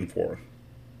was waiting for.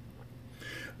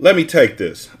 Let me take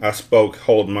this, I spoke,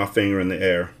 holding my finger in the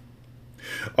air.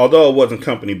 Although it wasn't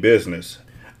company business,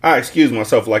 I excused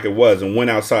myself like it was and went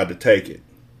outside to take it.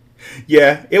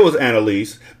 Yeah, it was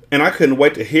Annalise, and I couldn't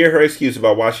wait to hear her excuse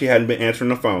about why she hadn't been answering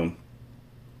the phone.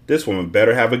 This woman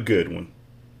better have a good one.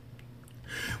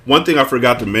 One thing I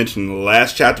forgot to mention in the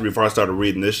last chapter before I started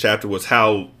reading this chapter was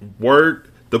how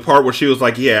the part where she was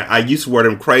like, yeah, I used to wear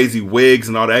them crazy wigs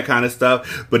and all that kind of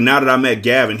stuff, but now that I met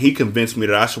Gavin, he convinced me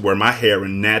that I should wear my hair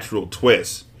in natural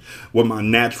twists with my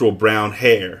natural brown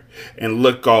hair and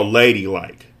look all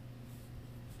ladylike.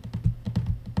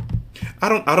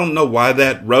 I don't know why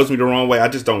that rubs me the wrong way. I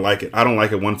just don't like it. I don't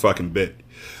like it one fucking bit.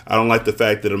 I don't like the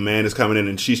fact that a man is coming in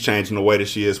and she's changing the way that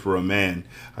she is for a man,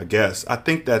 I guess. I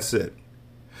think that's it.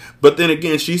 But then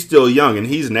again, she's still young and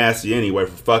he's nasty anyway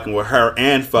for fucking with her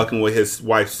and fucking with his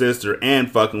wife's sister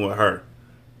and fucking with her.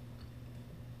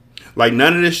 Like,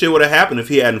 none of this shit would have happened if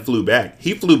he hadn't flew back.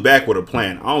 He flew back with a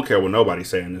plan. I don't care what nobody's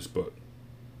saying in this book.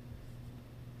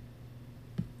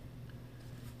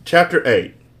 Chapter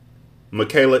 8.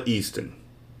 Michaela Easton.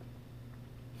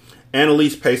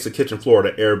 Annalise paced the kitchen floor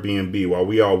at the Airbnb while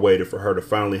we all waited for her to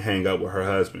finally hang up with her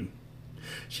husband.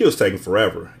 She was taking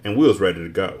forever, and we was ready to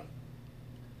go.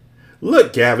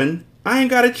 Look, Gavin, I ain't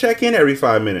got to check in every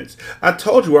 5 minutes. I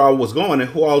told you where I was going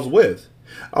and who I was with.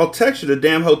 I'll text you the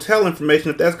damn hotel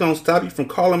information if that's going to stop you from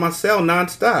calling my cell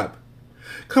nonstop.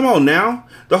 Come on now.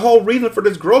 The whole reason for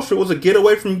this grocery was to get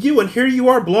away from you, and here you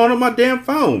are blowing up my damn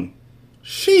phone.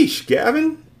 Sheesh,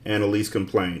 Gavin, Annalise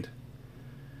complained.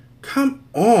 Come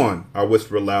on, I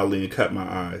whispered loudly and cut my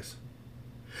eyes.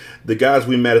 The guys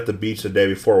we met at the beach the day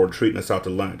before were treating us out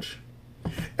to lunch.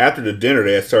 After the dinner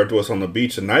they had served to us on the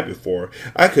beach the night before,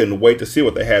 I couldn't wait to see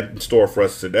what they had in store for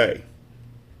us today.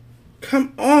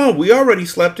 Come on, we already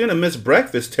slept in and missed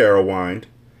breakfast, Tara whined.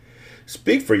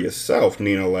 Speak for yourself,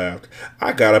 Nina laughed.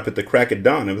 I got up at the crack of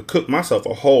dawn and cooked myself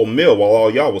a whole meal while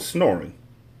all y'all was snoring.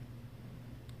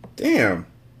 Damn.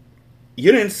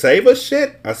 You didn't save us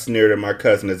shit? I sneered at my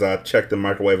cousin as I checked the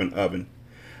microwave and oven.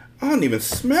 I don't even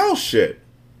smell shit.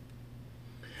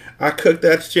 I cooked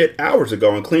that shit hours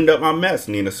ago and cleaned up my mess,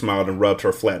 Nina smiled and rubbed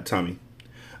her flat tummy.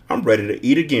 I'm ready to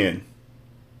eat again.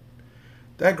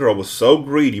 That girl was so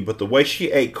greedy, but the way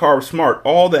she ate carb smart,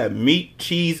 all that meat,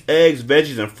 cheese, eggs,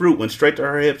 veggies, and fruit went straight to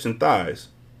her hips and thighs.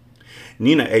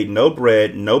 Nina ate no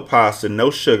bread, no pasta,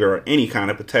 no sugar, or any kind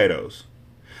of potatoes.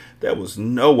 There was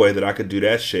no way that I could do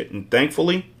that shit, and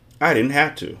thankfully, I didn't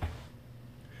have to.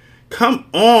 Come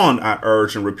on, I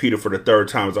urged and repeated for the third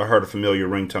time as I heard a familiar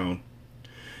ringtone.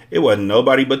 It wasn't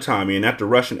nobody but Tommy, and after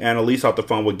rushing Annalise off the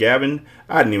phone with Gavin,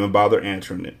 I didn't even bother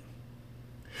answering it.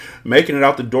 Making it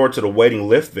out the door to the waiting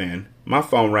Lyft van, my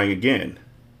phone rang again.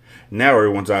 Now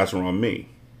everyone's eyes were on me.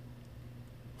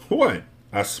 What?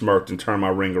 I smirked and turned my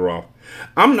ringer off.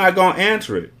 I'm not going to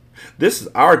answer it. This is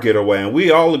our getaway, and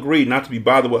we all agreed not to be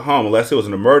bothered with home unless it was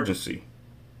an emergency.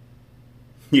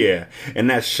 Yeah, and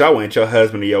that show ain't your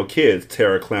husband or your kids,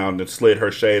 Tara clowned and slid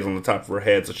her shades on the top of her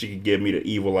head so she could give me the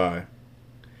evil eye.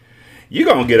 You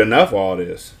gonna get enough of all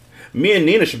this. Me and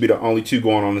Nina should be the only two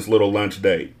going on this little lunch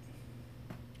date.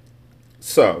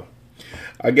 So,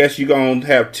 I guess you gonna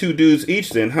have two dudes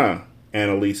each then, huh?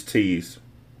 Annalise teased.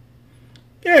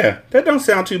 Yeah, that don't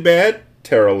sound too bad,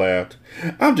 Tara laughed.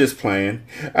 I'm just playing.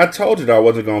 I told you that I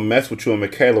wasn't gonna mess with you and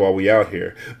Michaela while we out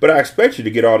here, but I expect you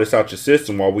to get all this out your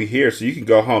system while we here so you can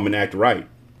go home and act right.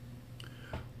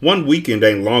 One weekend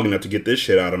ain't long enough to get this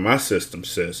shit out of my system,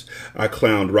 sis. I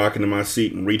clowned, rocking in my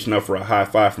seat and reaching up for a high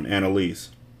five from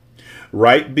Annalise.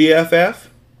 Right, BFF?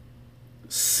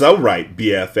 So right,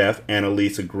 BFF,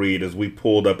 Annalise agreed as we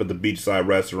pulled up at the beachside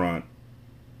restaurant.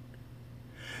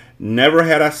 Never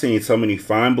had I seen so many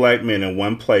fine black men in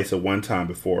one place at one time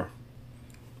before.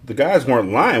 The guys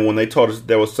weren't lying when they told us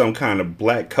there was some kind of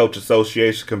Black Coach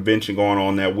Association convention going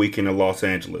on that weekend in Los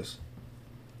Angeles.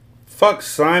 Fuck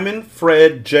Simon,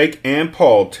 Fred, Jake, and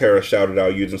Paul, Tara shouted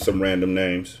out using some random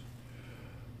names.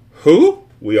 Who?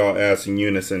 We all asked in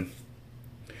unison.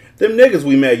 Them niggas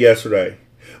we met yesterday.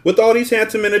 With all these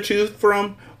handsome men to choose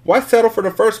from, why settle for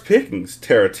the first pickings?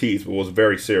 Tara teased but was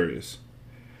very serious.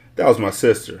 That was my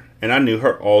sister, and I knew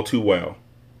her all too well.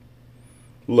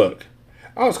 Look,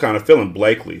 I was kind of feeling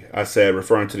Blakely, I said,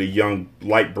 referring to the young,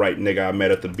 light-bright nigga I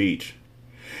met at the beach.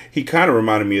 He kind of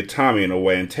reminded me of Tommy in a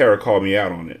way, and Tara called me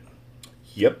out on it.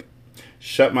 Yep,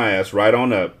 shut my ass right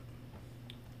on up.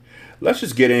 Let's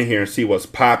just get in here and see what's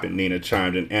poppin', Nina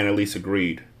chimed in. Annalise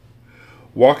agreed.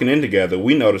 Walking in together,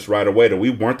 we noticed right away that we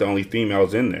weren't the only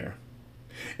females in there.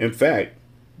 In fact,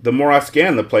 the more I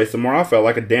scanned the place, the more I felt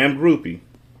like a damn groupie.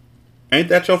 Ain't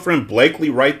that your friend Blakely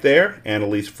right there?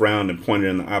 Annalise frowned and pointed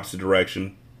in the opposite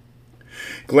direction.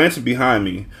 Glancing behind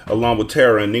me, along with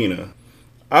Tara and Nina,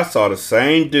 I saw the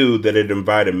same dude that had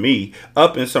invited me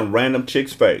up in some random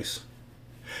chick's face.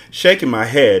 Shaking my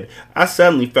head, I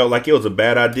suddenly felt like it was a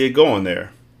bad idea going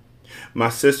there. My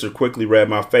sister quickly read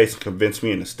my face and convinced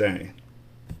me into staying.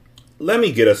 Let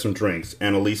me get us some drinks,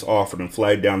 Annalise offered and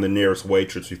flagged down the nearest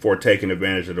waitress before taking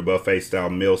advantage of the buffet-style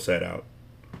meal set out.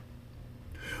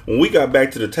 When we got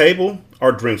back to the table,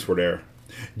 our drinks were there.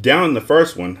 Down in the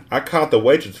first one, I caught the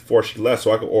waitress before she left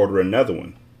so I could order another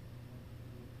one.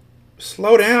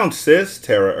 Slow down, sis,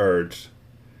 Tara urged.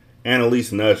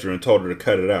 Annalise nudged her and told her to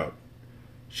cut it out.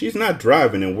 She's not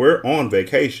driving and we're on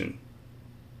vacation.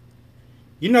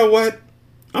 You know what?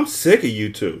 I'm sick of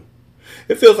you two.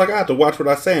 It feels like I have to watch what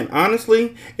I say, and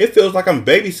honestly, it feels like I'm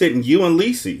babysitting you and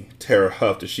Lacey, Tara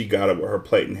huffed as she got up with her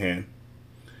plate in hand.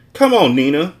 Come on,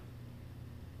 Nina.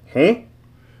 Huh?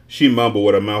 She mumbled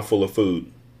with a mouthful of food.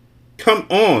 Come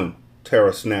on,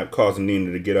 Tara snapped, causing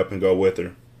Nina to get up and go with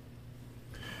her.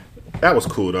 That was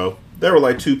cool, though. They were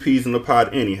like two peas in the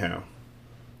pod anyhow.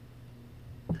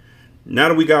 Now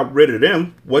that we got rid of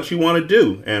them, what you want to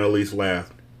do? Annalise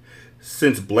laughed.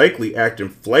 Since Blakely acting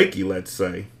flaky, let's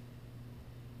say.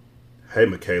 Hey,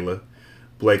 Michaela,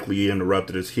 Blakely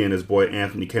interrupted as he and his boy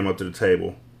Anthony came up to the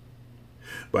table.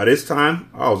 By this time,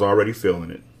 I was already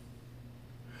feeling it.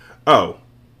 Oh,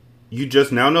 you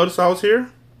just now noticed I was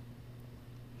here?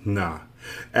 Nah,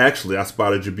 actually, I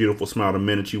spotted your beautiful smile the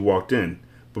minute you walked in,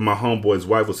 but my homeboy's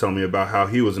wife was telling me about how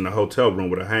he was in the hotel room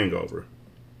with a hangover.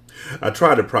 I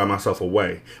tried to pry myself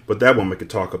away, but that woman could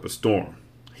talk up a storm.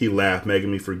 He laughed,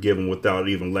 making me forgive him without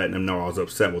even letting him know I was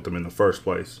upset with him in the first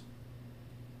place.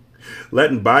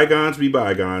 Letting bygones be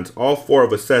bygones, all four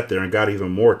of us sat there and got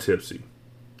even more tipsy.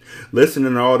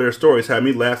 Listening to all their stories had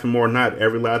me laughing more than I'd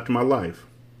ever laughed in my life.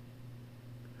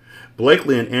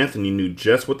 Blakely and Anthony knew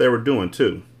just what they were doing,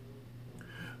 too.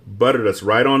 Buttered us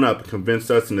right on up and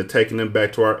convinced us into taking them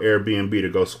back to our Airbnb to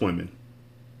go swimming.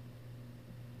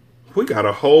 We got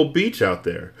a whole beach out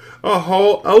there. A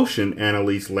whole ocean,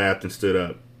 Annalise laughed and stood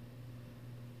up.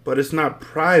 But it's not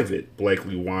private,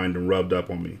 Blakely whined and rubbed up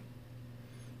on me.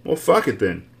 Well, fuck it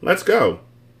then. Let's go.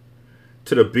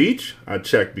 To the beach? I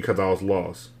checked because I was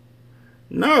lost.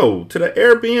 No, to the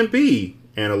Airbnb,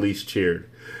 Annalise cheered.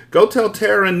 Go tell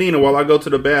Tara and Nina while I go to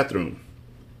the bathroom.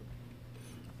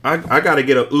 I gotta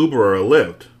get an Uber or a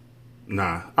Lyft.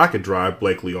 Nah, I could drive,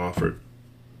 Blakely offered.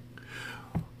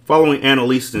 Following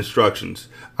Annalise's instructions,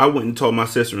 I went and told my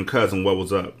sister and cousin what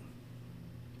was up.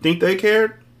 Think they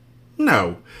cared?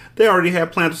 No, they already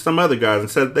had plans with some other guys and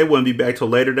said they wouldn't be back till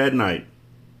later that night.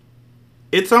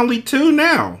 It's only 2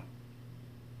 now.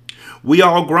 We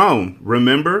all grown,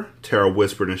 remember? Tara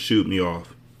whispered and shooed me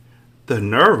off. The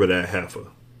nerve of that heifer.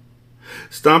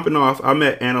 Stomping off, I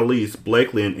met Annalise,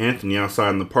 Blakely, and Anthony outside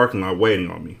in the parking lot waiting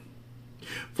on me.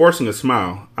 Forcing a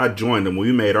smile, I joined them when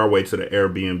we made our way to the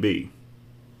Airbnb.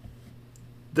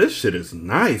 This shit is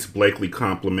nice, Blakely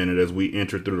complimented as we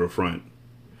entered through the front.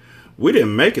 We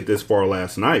didn't make it this far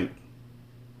last night.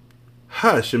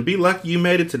 Hush, and be lucky you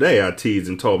made it today, I teased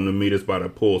and told them to meet us by the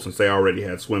pool since they already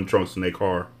had swim trunks in their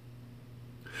car.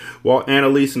 While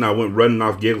Annalise and I went running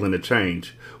off giggling to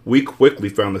change, we quickly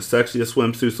found the sexiest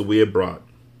swimsuits that we had brought.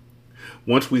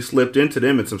 Once we slipped into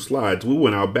them in some slides, we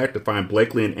went out back to find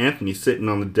Blakely and Anthony sitting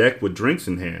on the deck with drinks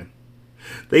in hand.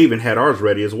 They even had ours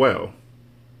ready as well.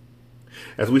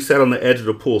 As we sat on the edge of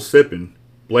the pool sipping,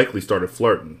 Blakely started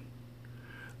flirting.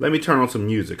 Let me turn on some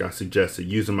music, I suggested,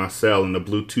 using my cell and the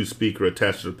Bluetooth speaker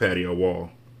attached to the patio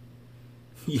wall.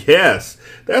 Yes,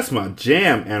 that's my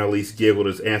jam, Annalise giggled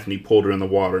as Anthony pulled her in the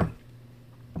water.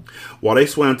 While they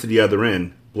swam to the other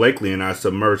end, Blakely and I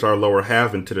submerged our lower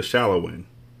half into the shallow end.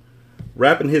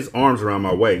 Wrapping his arms around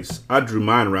my waist, I drew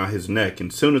mine around his neck,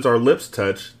 and soon as our lips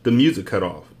touched, the music cut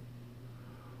off.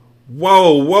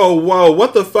 Whoa, whoa, whoa,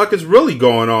 what the fuck is really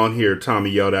going on here? Tommy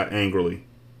yelled out angrily.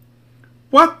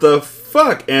 What the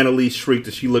fuck? Annalise shrieked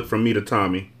as she looked from me to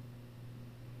Tommy.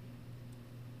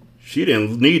 She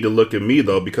didn't need to look at me,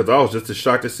 though, because I was just as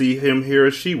shocked to see him here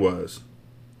as she was.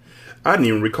 I didn't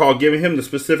even recall giving him the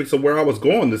specifics of where I was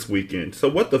going this weekend, so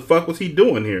what the fuck was he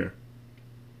doing here?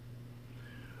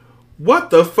 What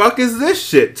the fuck is this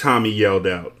shit? Tommy yelled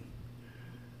out.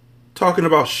 Talking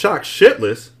about shocked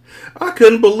shitless? I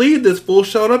couldn't believe this fool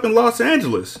showed up in Los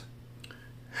Angeles.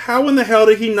 How in the hell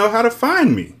did he know how to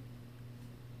find me?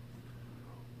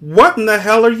 What in the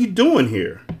hell are you doing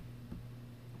here?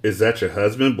 Is that your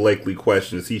husband? Blakely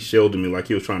questioned as he shielded me like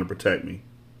he was trying to protect me.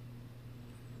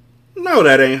 No,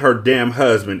 that ain't her damn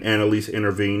husband, Annalise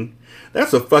intervened.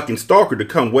 That's a fucking stalker to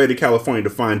come way to California to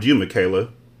find you, Michaela.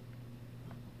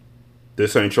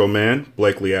 This ain't your man?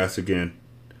 Blakely asked again.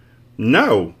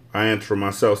 No, I answered for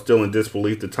myself, still in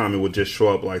disbelief that Tommy would just show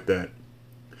up like that.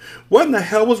 What in the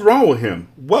hell was wrong with him?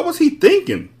 What was he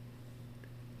thinking?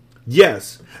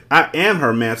 Yes, I am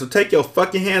her man, so take your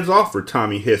fucking hands off her,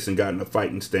 Tommy hissed and got in a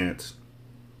fighting stance.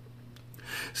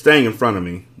 Staying in front of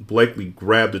me, Blakely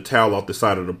grabbed a towel off the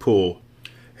side of the pool,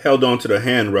 held onto the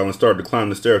handrail and started to climb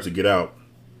the stairs to get out.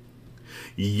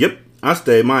 Yep, I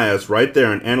stayed my ass right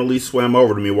there and Annalise swam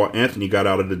over to me while Anthony got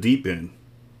out of the deep end.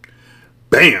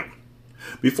 Bam!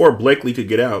 Before Blakely could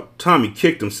get out, Tommy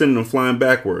kicked him, sending him flying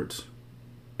backwards.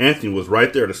 Anthony was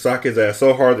right there to sock his ass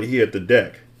so hard that he hit the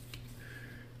deck.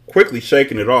 Quickly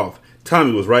shaking it off,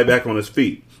 Tommy was right back on his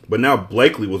feet, but now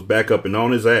Blakely was back up and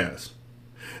on his ass.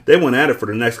 They went at it for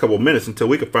the next couple minutes until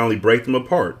we could finally break them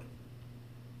apart.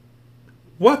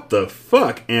 What the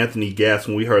fuck? Anthony gasped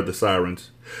when we heard the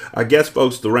sirens. I guess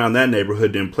folks around that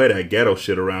neighborhood didn't play that ghetto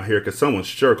shit around here because someone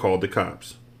sure called the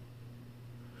cops.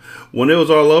 When it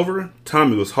was all over,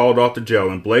 Tommy was hauled off to jail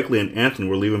and Blakely and Anthony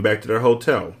were leaving back to their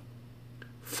hotel.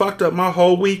 Fucked up my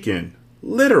whole weekend.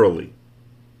 Literally.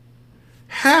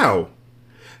 How?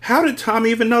 How did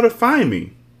Tommy even know to find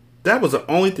me? That was the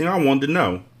only thing I wanted to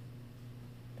know.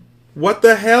 What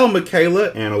the hell,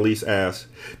 Michaela? Annalise asked.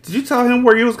 Did you tell him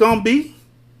where you was going to be?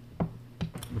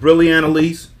 Really,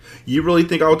 Annalise? You really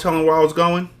think I would tell him where I was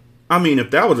going? I mean,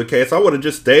 if that was the case, I would have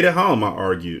just stayed at home, I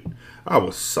argued. I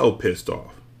was so pissed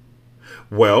off.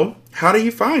 Well, how did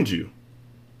he find you?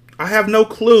 I have no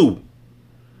clue.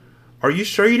 Are you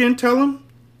sure you didn't tell him?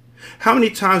 How many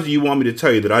times do you want me to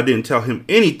tell you that I didn't tell him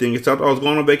anything except I was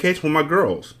going on vacation with my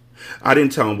girls? I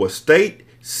didn't tell him what state,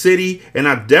 city, and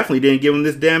I definitely didn't give him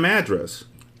this damn address.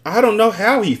 I don't know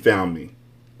how he found me.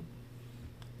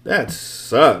 That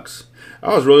sucks.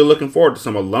 I was really looking forward to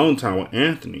some alone time with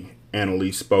Anthony.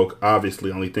 Annalise spoke,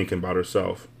 obviously only thinking about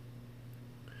herself.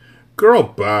 Girl,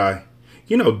 bye.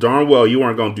 You know darn well you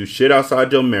weren't going to do shit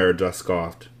outside your marriage, I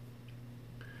scoffed.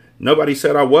 Nobody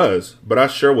said I was, but I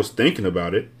sure was thinking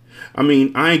about it. I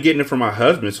mean, I ain't getting it from my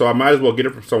husband, so I might as well get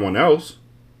it from someone else.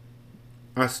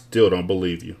 I still don't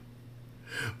believe you.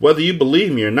 Whether you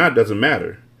believe me or not doesn't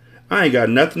matter. I ain't got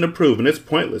nothing to prove, and it's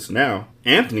pointless now.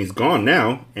 Anthony's gone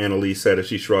now, Annalise said as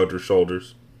she shrugged her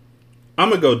shoulders. I'm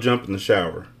gonna go jump in the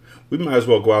shower. We might as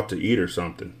well go out to eat or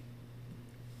something.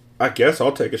 I guess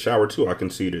I'll take a shower too, I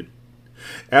conceded.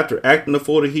 After acting the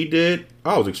fool that he did,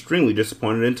 I was extremely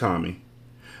disappointed in Tommy.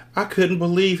 I couldn't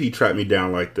believe he tracked me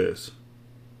down like this.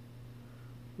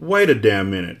 Wait a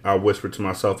damn minute, I whispered to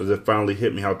myself as it finally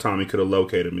hit me how Tommy could have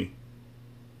located me.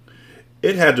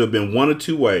 It had to have been one of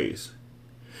two ways.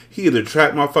 He either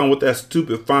tracked my phone with that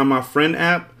stupid Find My Friend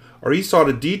app, or he saw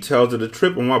the details of the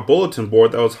trip on my bulletin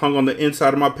board that was hung on the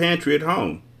inside of my pantry at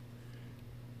home.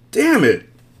 Damn it!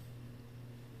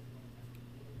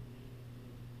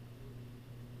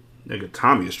 Nigga,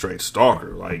 Tommy a straight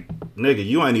stalker. Like, nigga,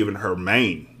 you ain't even her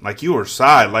main. Like, you her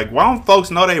side. Like, why don't folks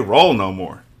know they roll no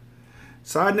more?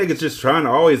 Side niggas just trying to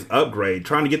always upgrade,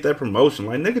 trying to get that promotion.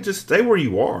 Like, nigga, just stay where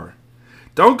you are.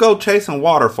 Don't go chasing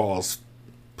waterfalls.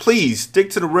 Please,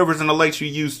 stick to the rivers and the lakes you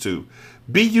used to.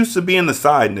 Be used to being the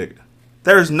side nigga.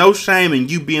 There's no shame in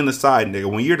you being the side nigga.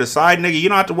 When you're the side nigga, you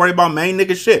don't have to worry about main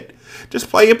nigga shit. Just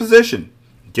play your position.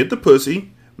 Get the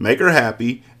pussy, make her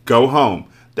happy, go home.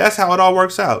 That's how it all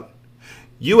works out.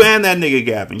 You and that nigga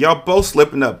Gavin, y'all both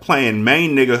slipping up playing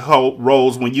main nigga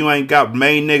roles when you ain't got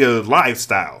main nigga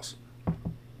lifestyles.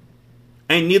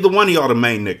 Ain't neither one of y'all the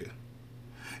main nigga.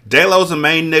 Daylo's a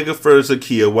main nigga for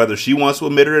Zakiya, whether she wants to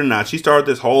admit it or not. She started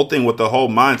this whole thing with the whole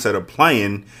mindset of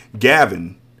playing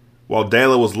Gavin while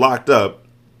Daylo was locked up.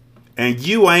 And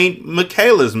you ain't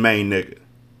Michaela's main nigga.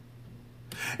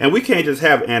 And we can't just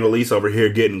have Annalise over here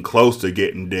getting close to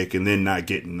getting dick and then not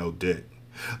getting no dick.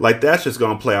 Like, that's just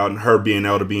going to play out in her being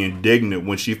able to be indignant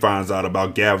when she finds out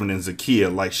about Gavin and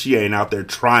Zakiya. Like, she ain't out there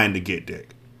trying to get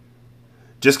dick.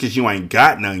 Just because you ain't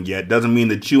got none yet doesn't mean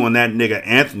that you and that nigga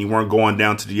Anthony weren't going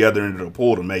down to the other end of the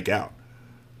pool to make out.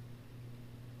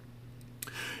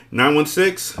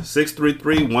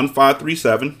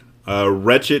 916-633-1537.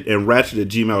 Wretched and Ratchet at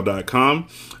gmail.com.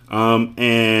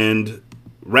 And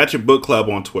Ratchet Book Club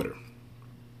on Twitter.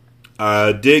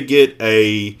 Did get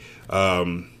a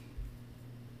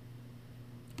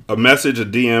message, a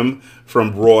DM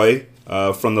from Roy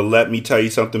from the Let Me Tell You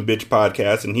Something Bitch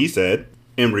podcast, and he said,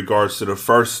 in regards to the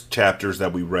first chapters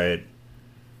that we read,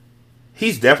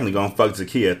 he's definitely gonna fuck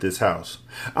Zakiya at this house.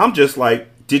 I'm just like,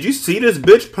 did you see this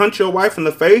bitch punch your wife in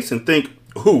the face and think,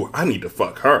 ooh, I need to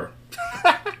fuck her?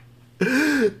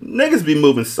 Niggas be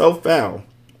moving so foul.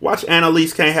 Watch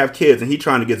Annalise can't have kids and he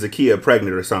trying to get Zakiya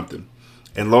pregnant or something.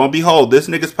 And lo and behold, this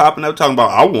nigga's popping up talking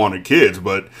about, I wanted kids,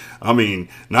 but, I mean,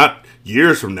 not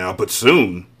years from now, but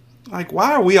soon. Like,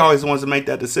 why are we always the ones to make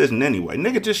that decision anyway?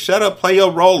 Nigga, just shut up, play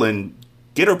your role, and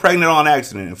get her pregnant on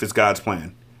accident if it's God's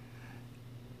plan.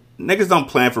 Niggas don't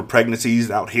plan for pregnancies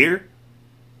out here.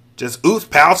 Just, oops,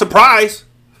 pal, surprise.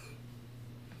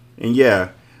 And yeah,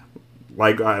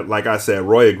 like I said,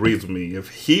 Roy agrees with me. If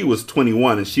he was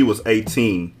 21 and she was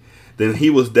 18, then he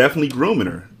was definitely grooming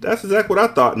her. That's exactly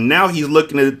what I thought. And now he's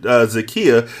looking at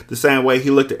Zakiya the same way he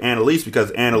looked at Annalise,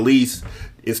 because Annalise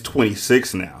is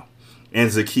 26 now. And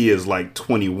Zakiya is like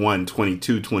 21,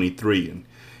 22, 23. And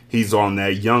he's on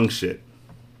that young shit.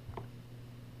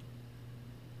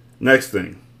 Next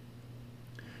thing.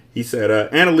 He said,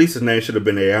 Annalise's name should have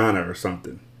been Ayana or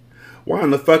something. Why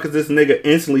in the fuck is this nigga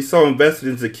instantly so invested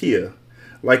in Zakiya?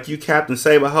 Like you Captain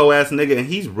Save a hoe ass nigga and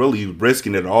he's really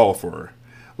risking it all for her.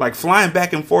 Like flying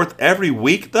back and forth every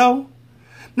week though?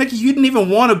 Nigga, you didn't even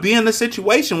want to be in the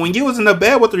situation. When you was in the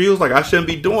bed with her, you was like, I shouldn't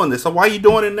be doing this. So why you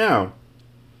doing it now?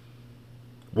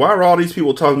 Why are all these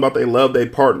people talking about they love their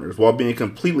partners while being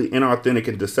completely inauthentic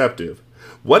and deceptive?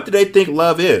 What do they think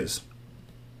love is?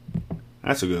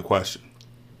 That's a good question.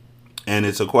 And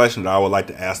it's a question that I would like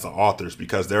to ask the authors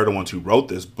because they're the ones who wrote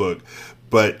this book.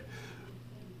 But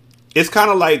it's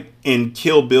kind of like in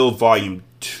Kill Bill Volume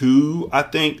 2, I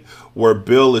think, where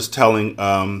Bill is telling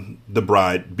the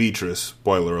bride, Beatrice,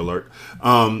 spoiler alert,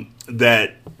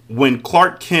 that when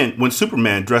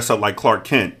Superman dressed up like Clark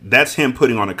Kent, that's him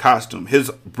putting on a costume.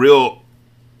 His real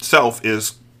self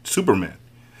is Superman.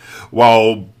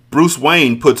 While Bruce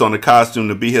Wayne puts on a costume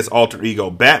to be his alter ego,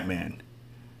 Batman.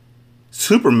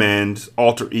 Superman's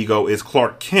alter ego is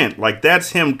Clark Kent. Like,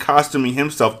 that's him costuming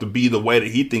himself to be the way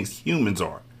that he thinks humans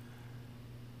are.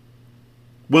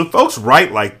 When folks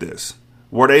write like this,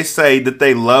 where they say that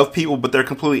they love people, but they're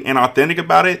completely inauthentic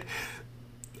about it,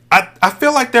 I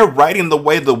feel like they're writing the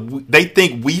way they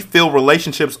think we feel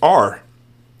relationships are.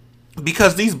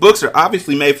 Because these books are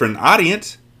obviously made for an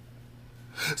audience.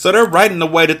 So they're writing the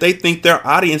way that they think their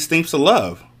audience thinks of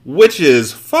love. Which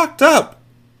is fucked up.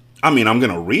 I mean, I'm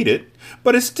going to read it.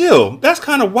 But it's still, that's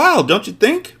kind of wild, don't you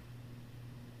think?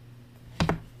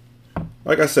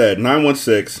 Like I said,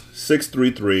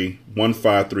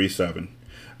 916-633-1537.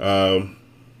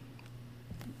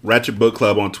 Ratchet Book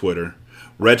Club on Twitter.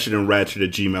 Wretched and Ratchet at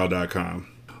gmail.com.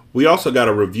 We also got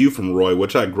a review from Roy,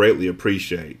 which I greatly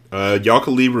appreciate. Y'all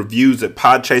can leave reviews at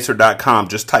podchaser.com.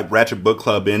 Just type Ratchet Book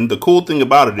Club in. The cool thing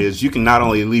about it is you can not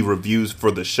only leave reviews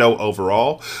for the show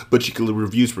overall, but you can leave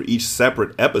reviews for each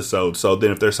separate episode. So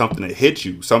then if there's something that hit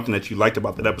you, something that you liked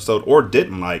about that episode or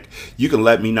didn't like, you can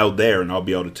let me know there and I'll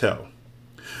be able to tell.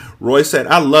 Roy said,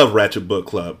 I love Ratchet Book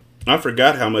Club. I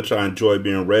forgot how much I enjoy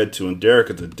being read to, and Derek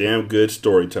is a damn good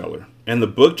storyteller. And the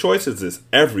book choices is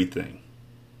everything.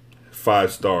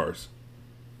 5 stars.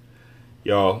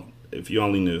 Y'all, if you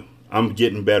only knew, I'm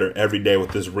getting better every day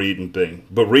with this reading thing.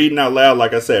 But reading out loud,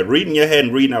 like I said, reading your head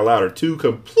and reading out loud are two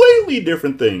completely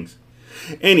different things.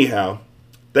 Anyhow,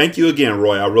 thank you again,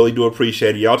 Roy. I really do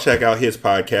appreciate it. Y'all check out his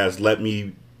podcast, Let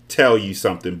Me Tell You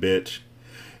Something, Bitch.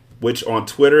 which on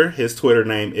Twitter, his Twitter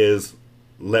name is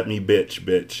Let Me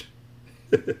Bitch.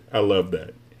 I love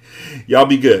that. Y'all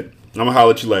be good. I'm going to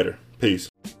holler at you later. Peace.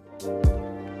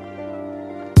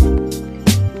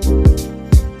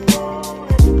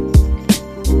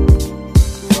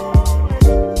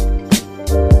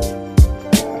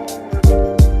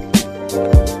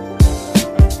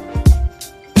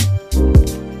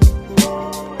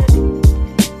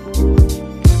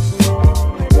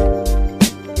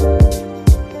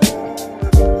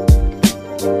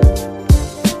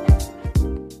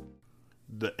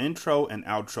 The intro and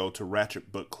outro to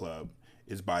Ratchet Book Club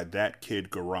is by That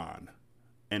Kid Garan,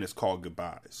 and it's called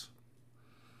Goodbyes.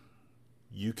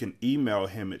 You can email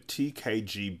him at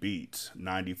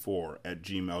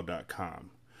tkgbeats94@gmail.com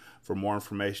for more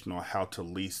information on how to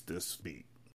lease this beat.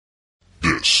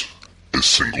 This is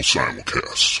Single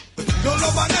Simulcast.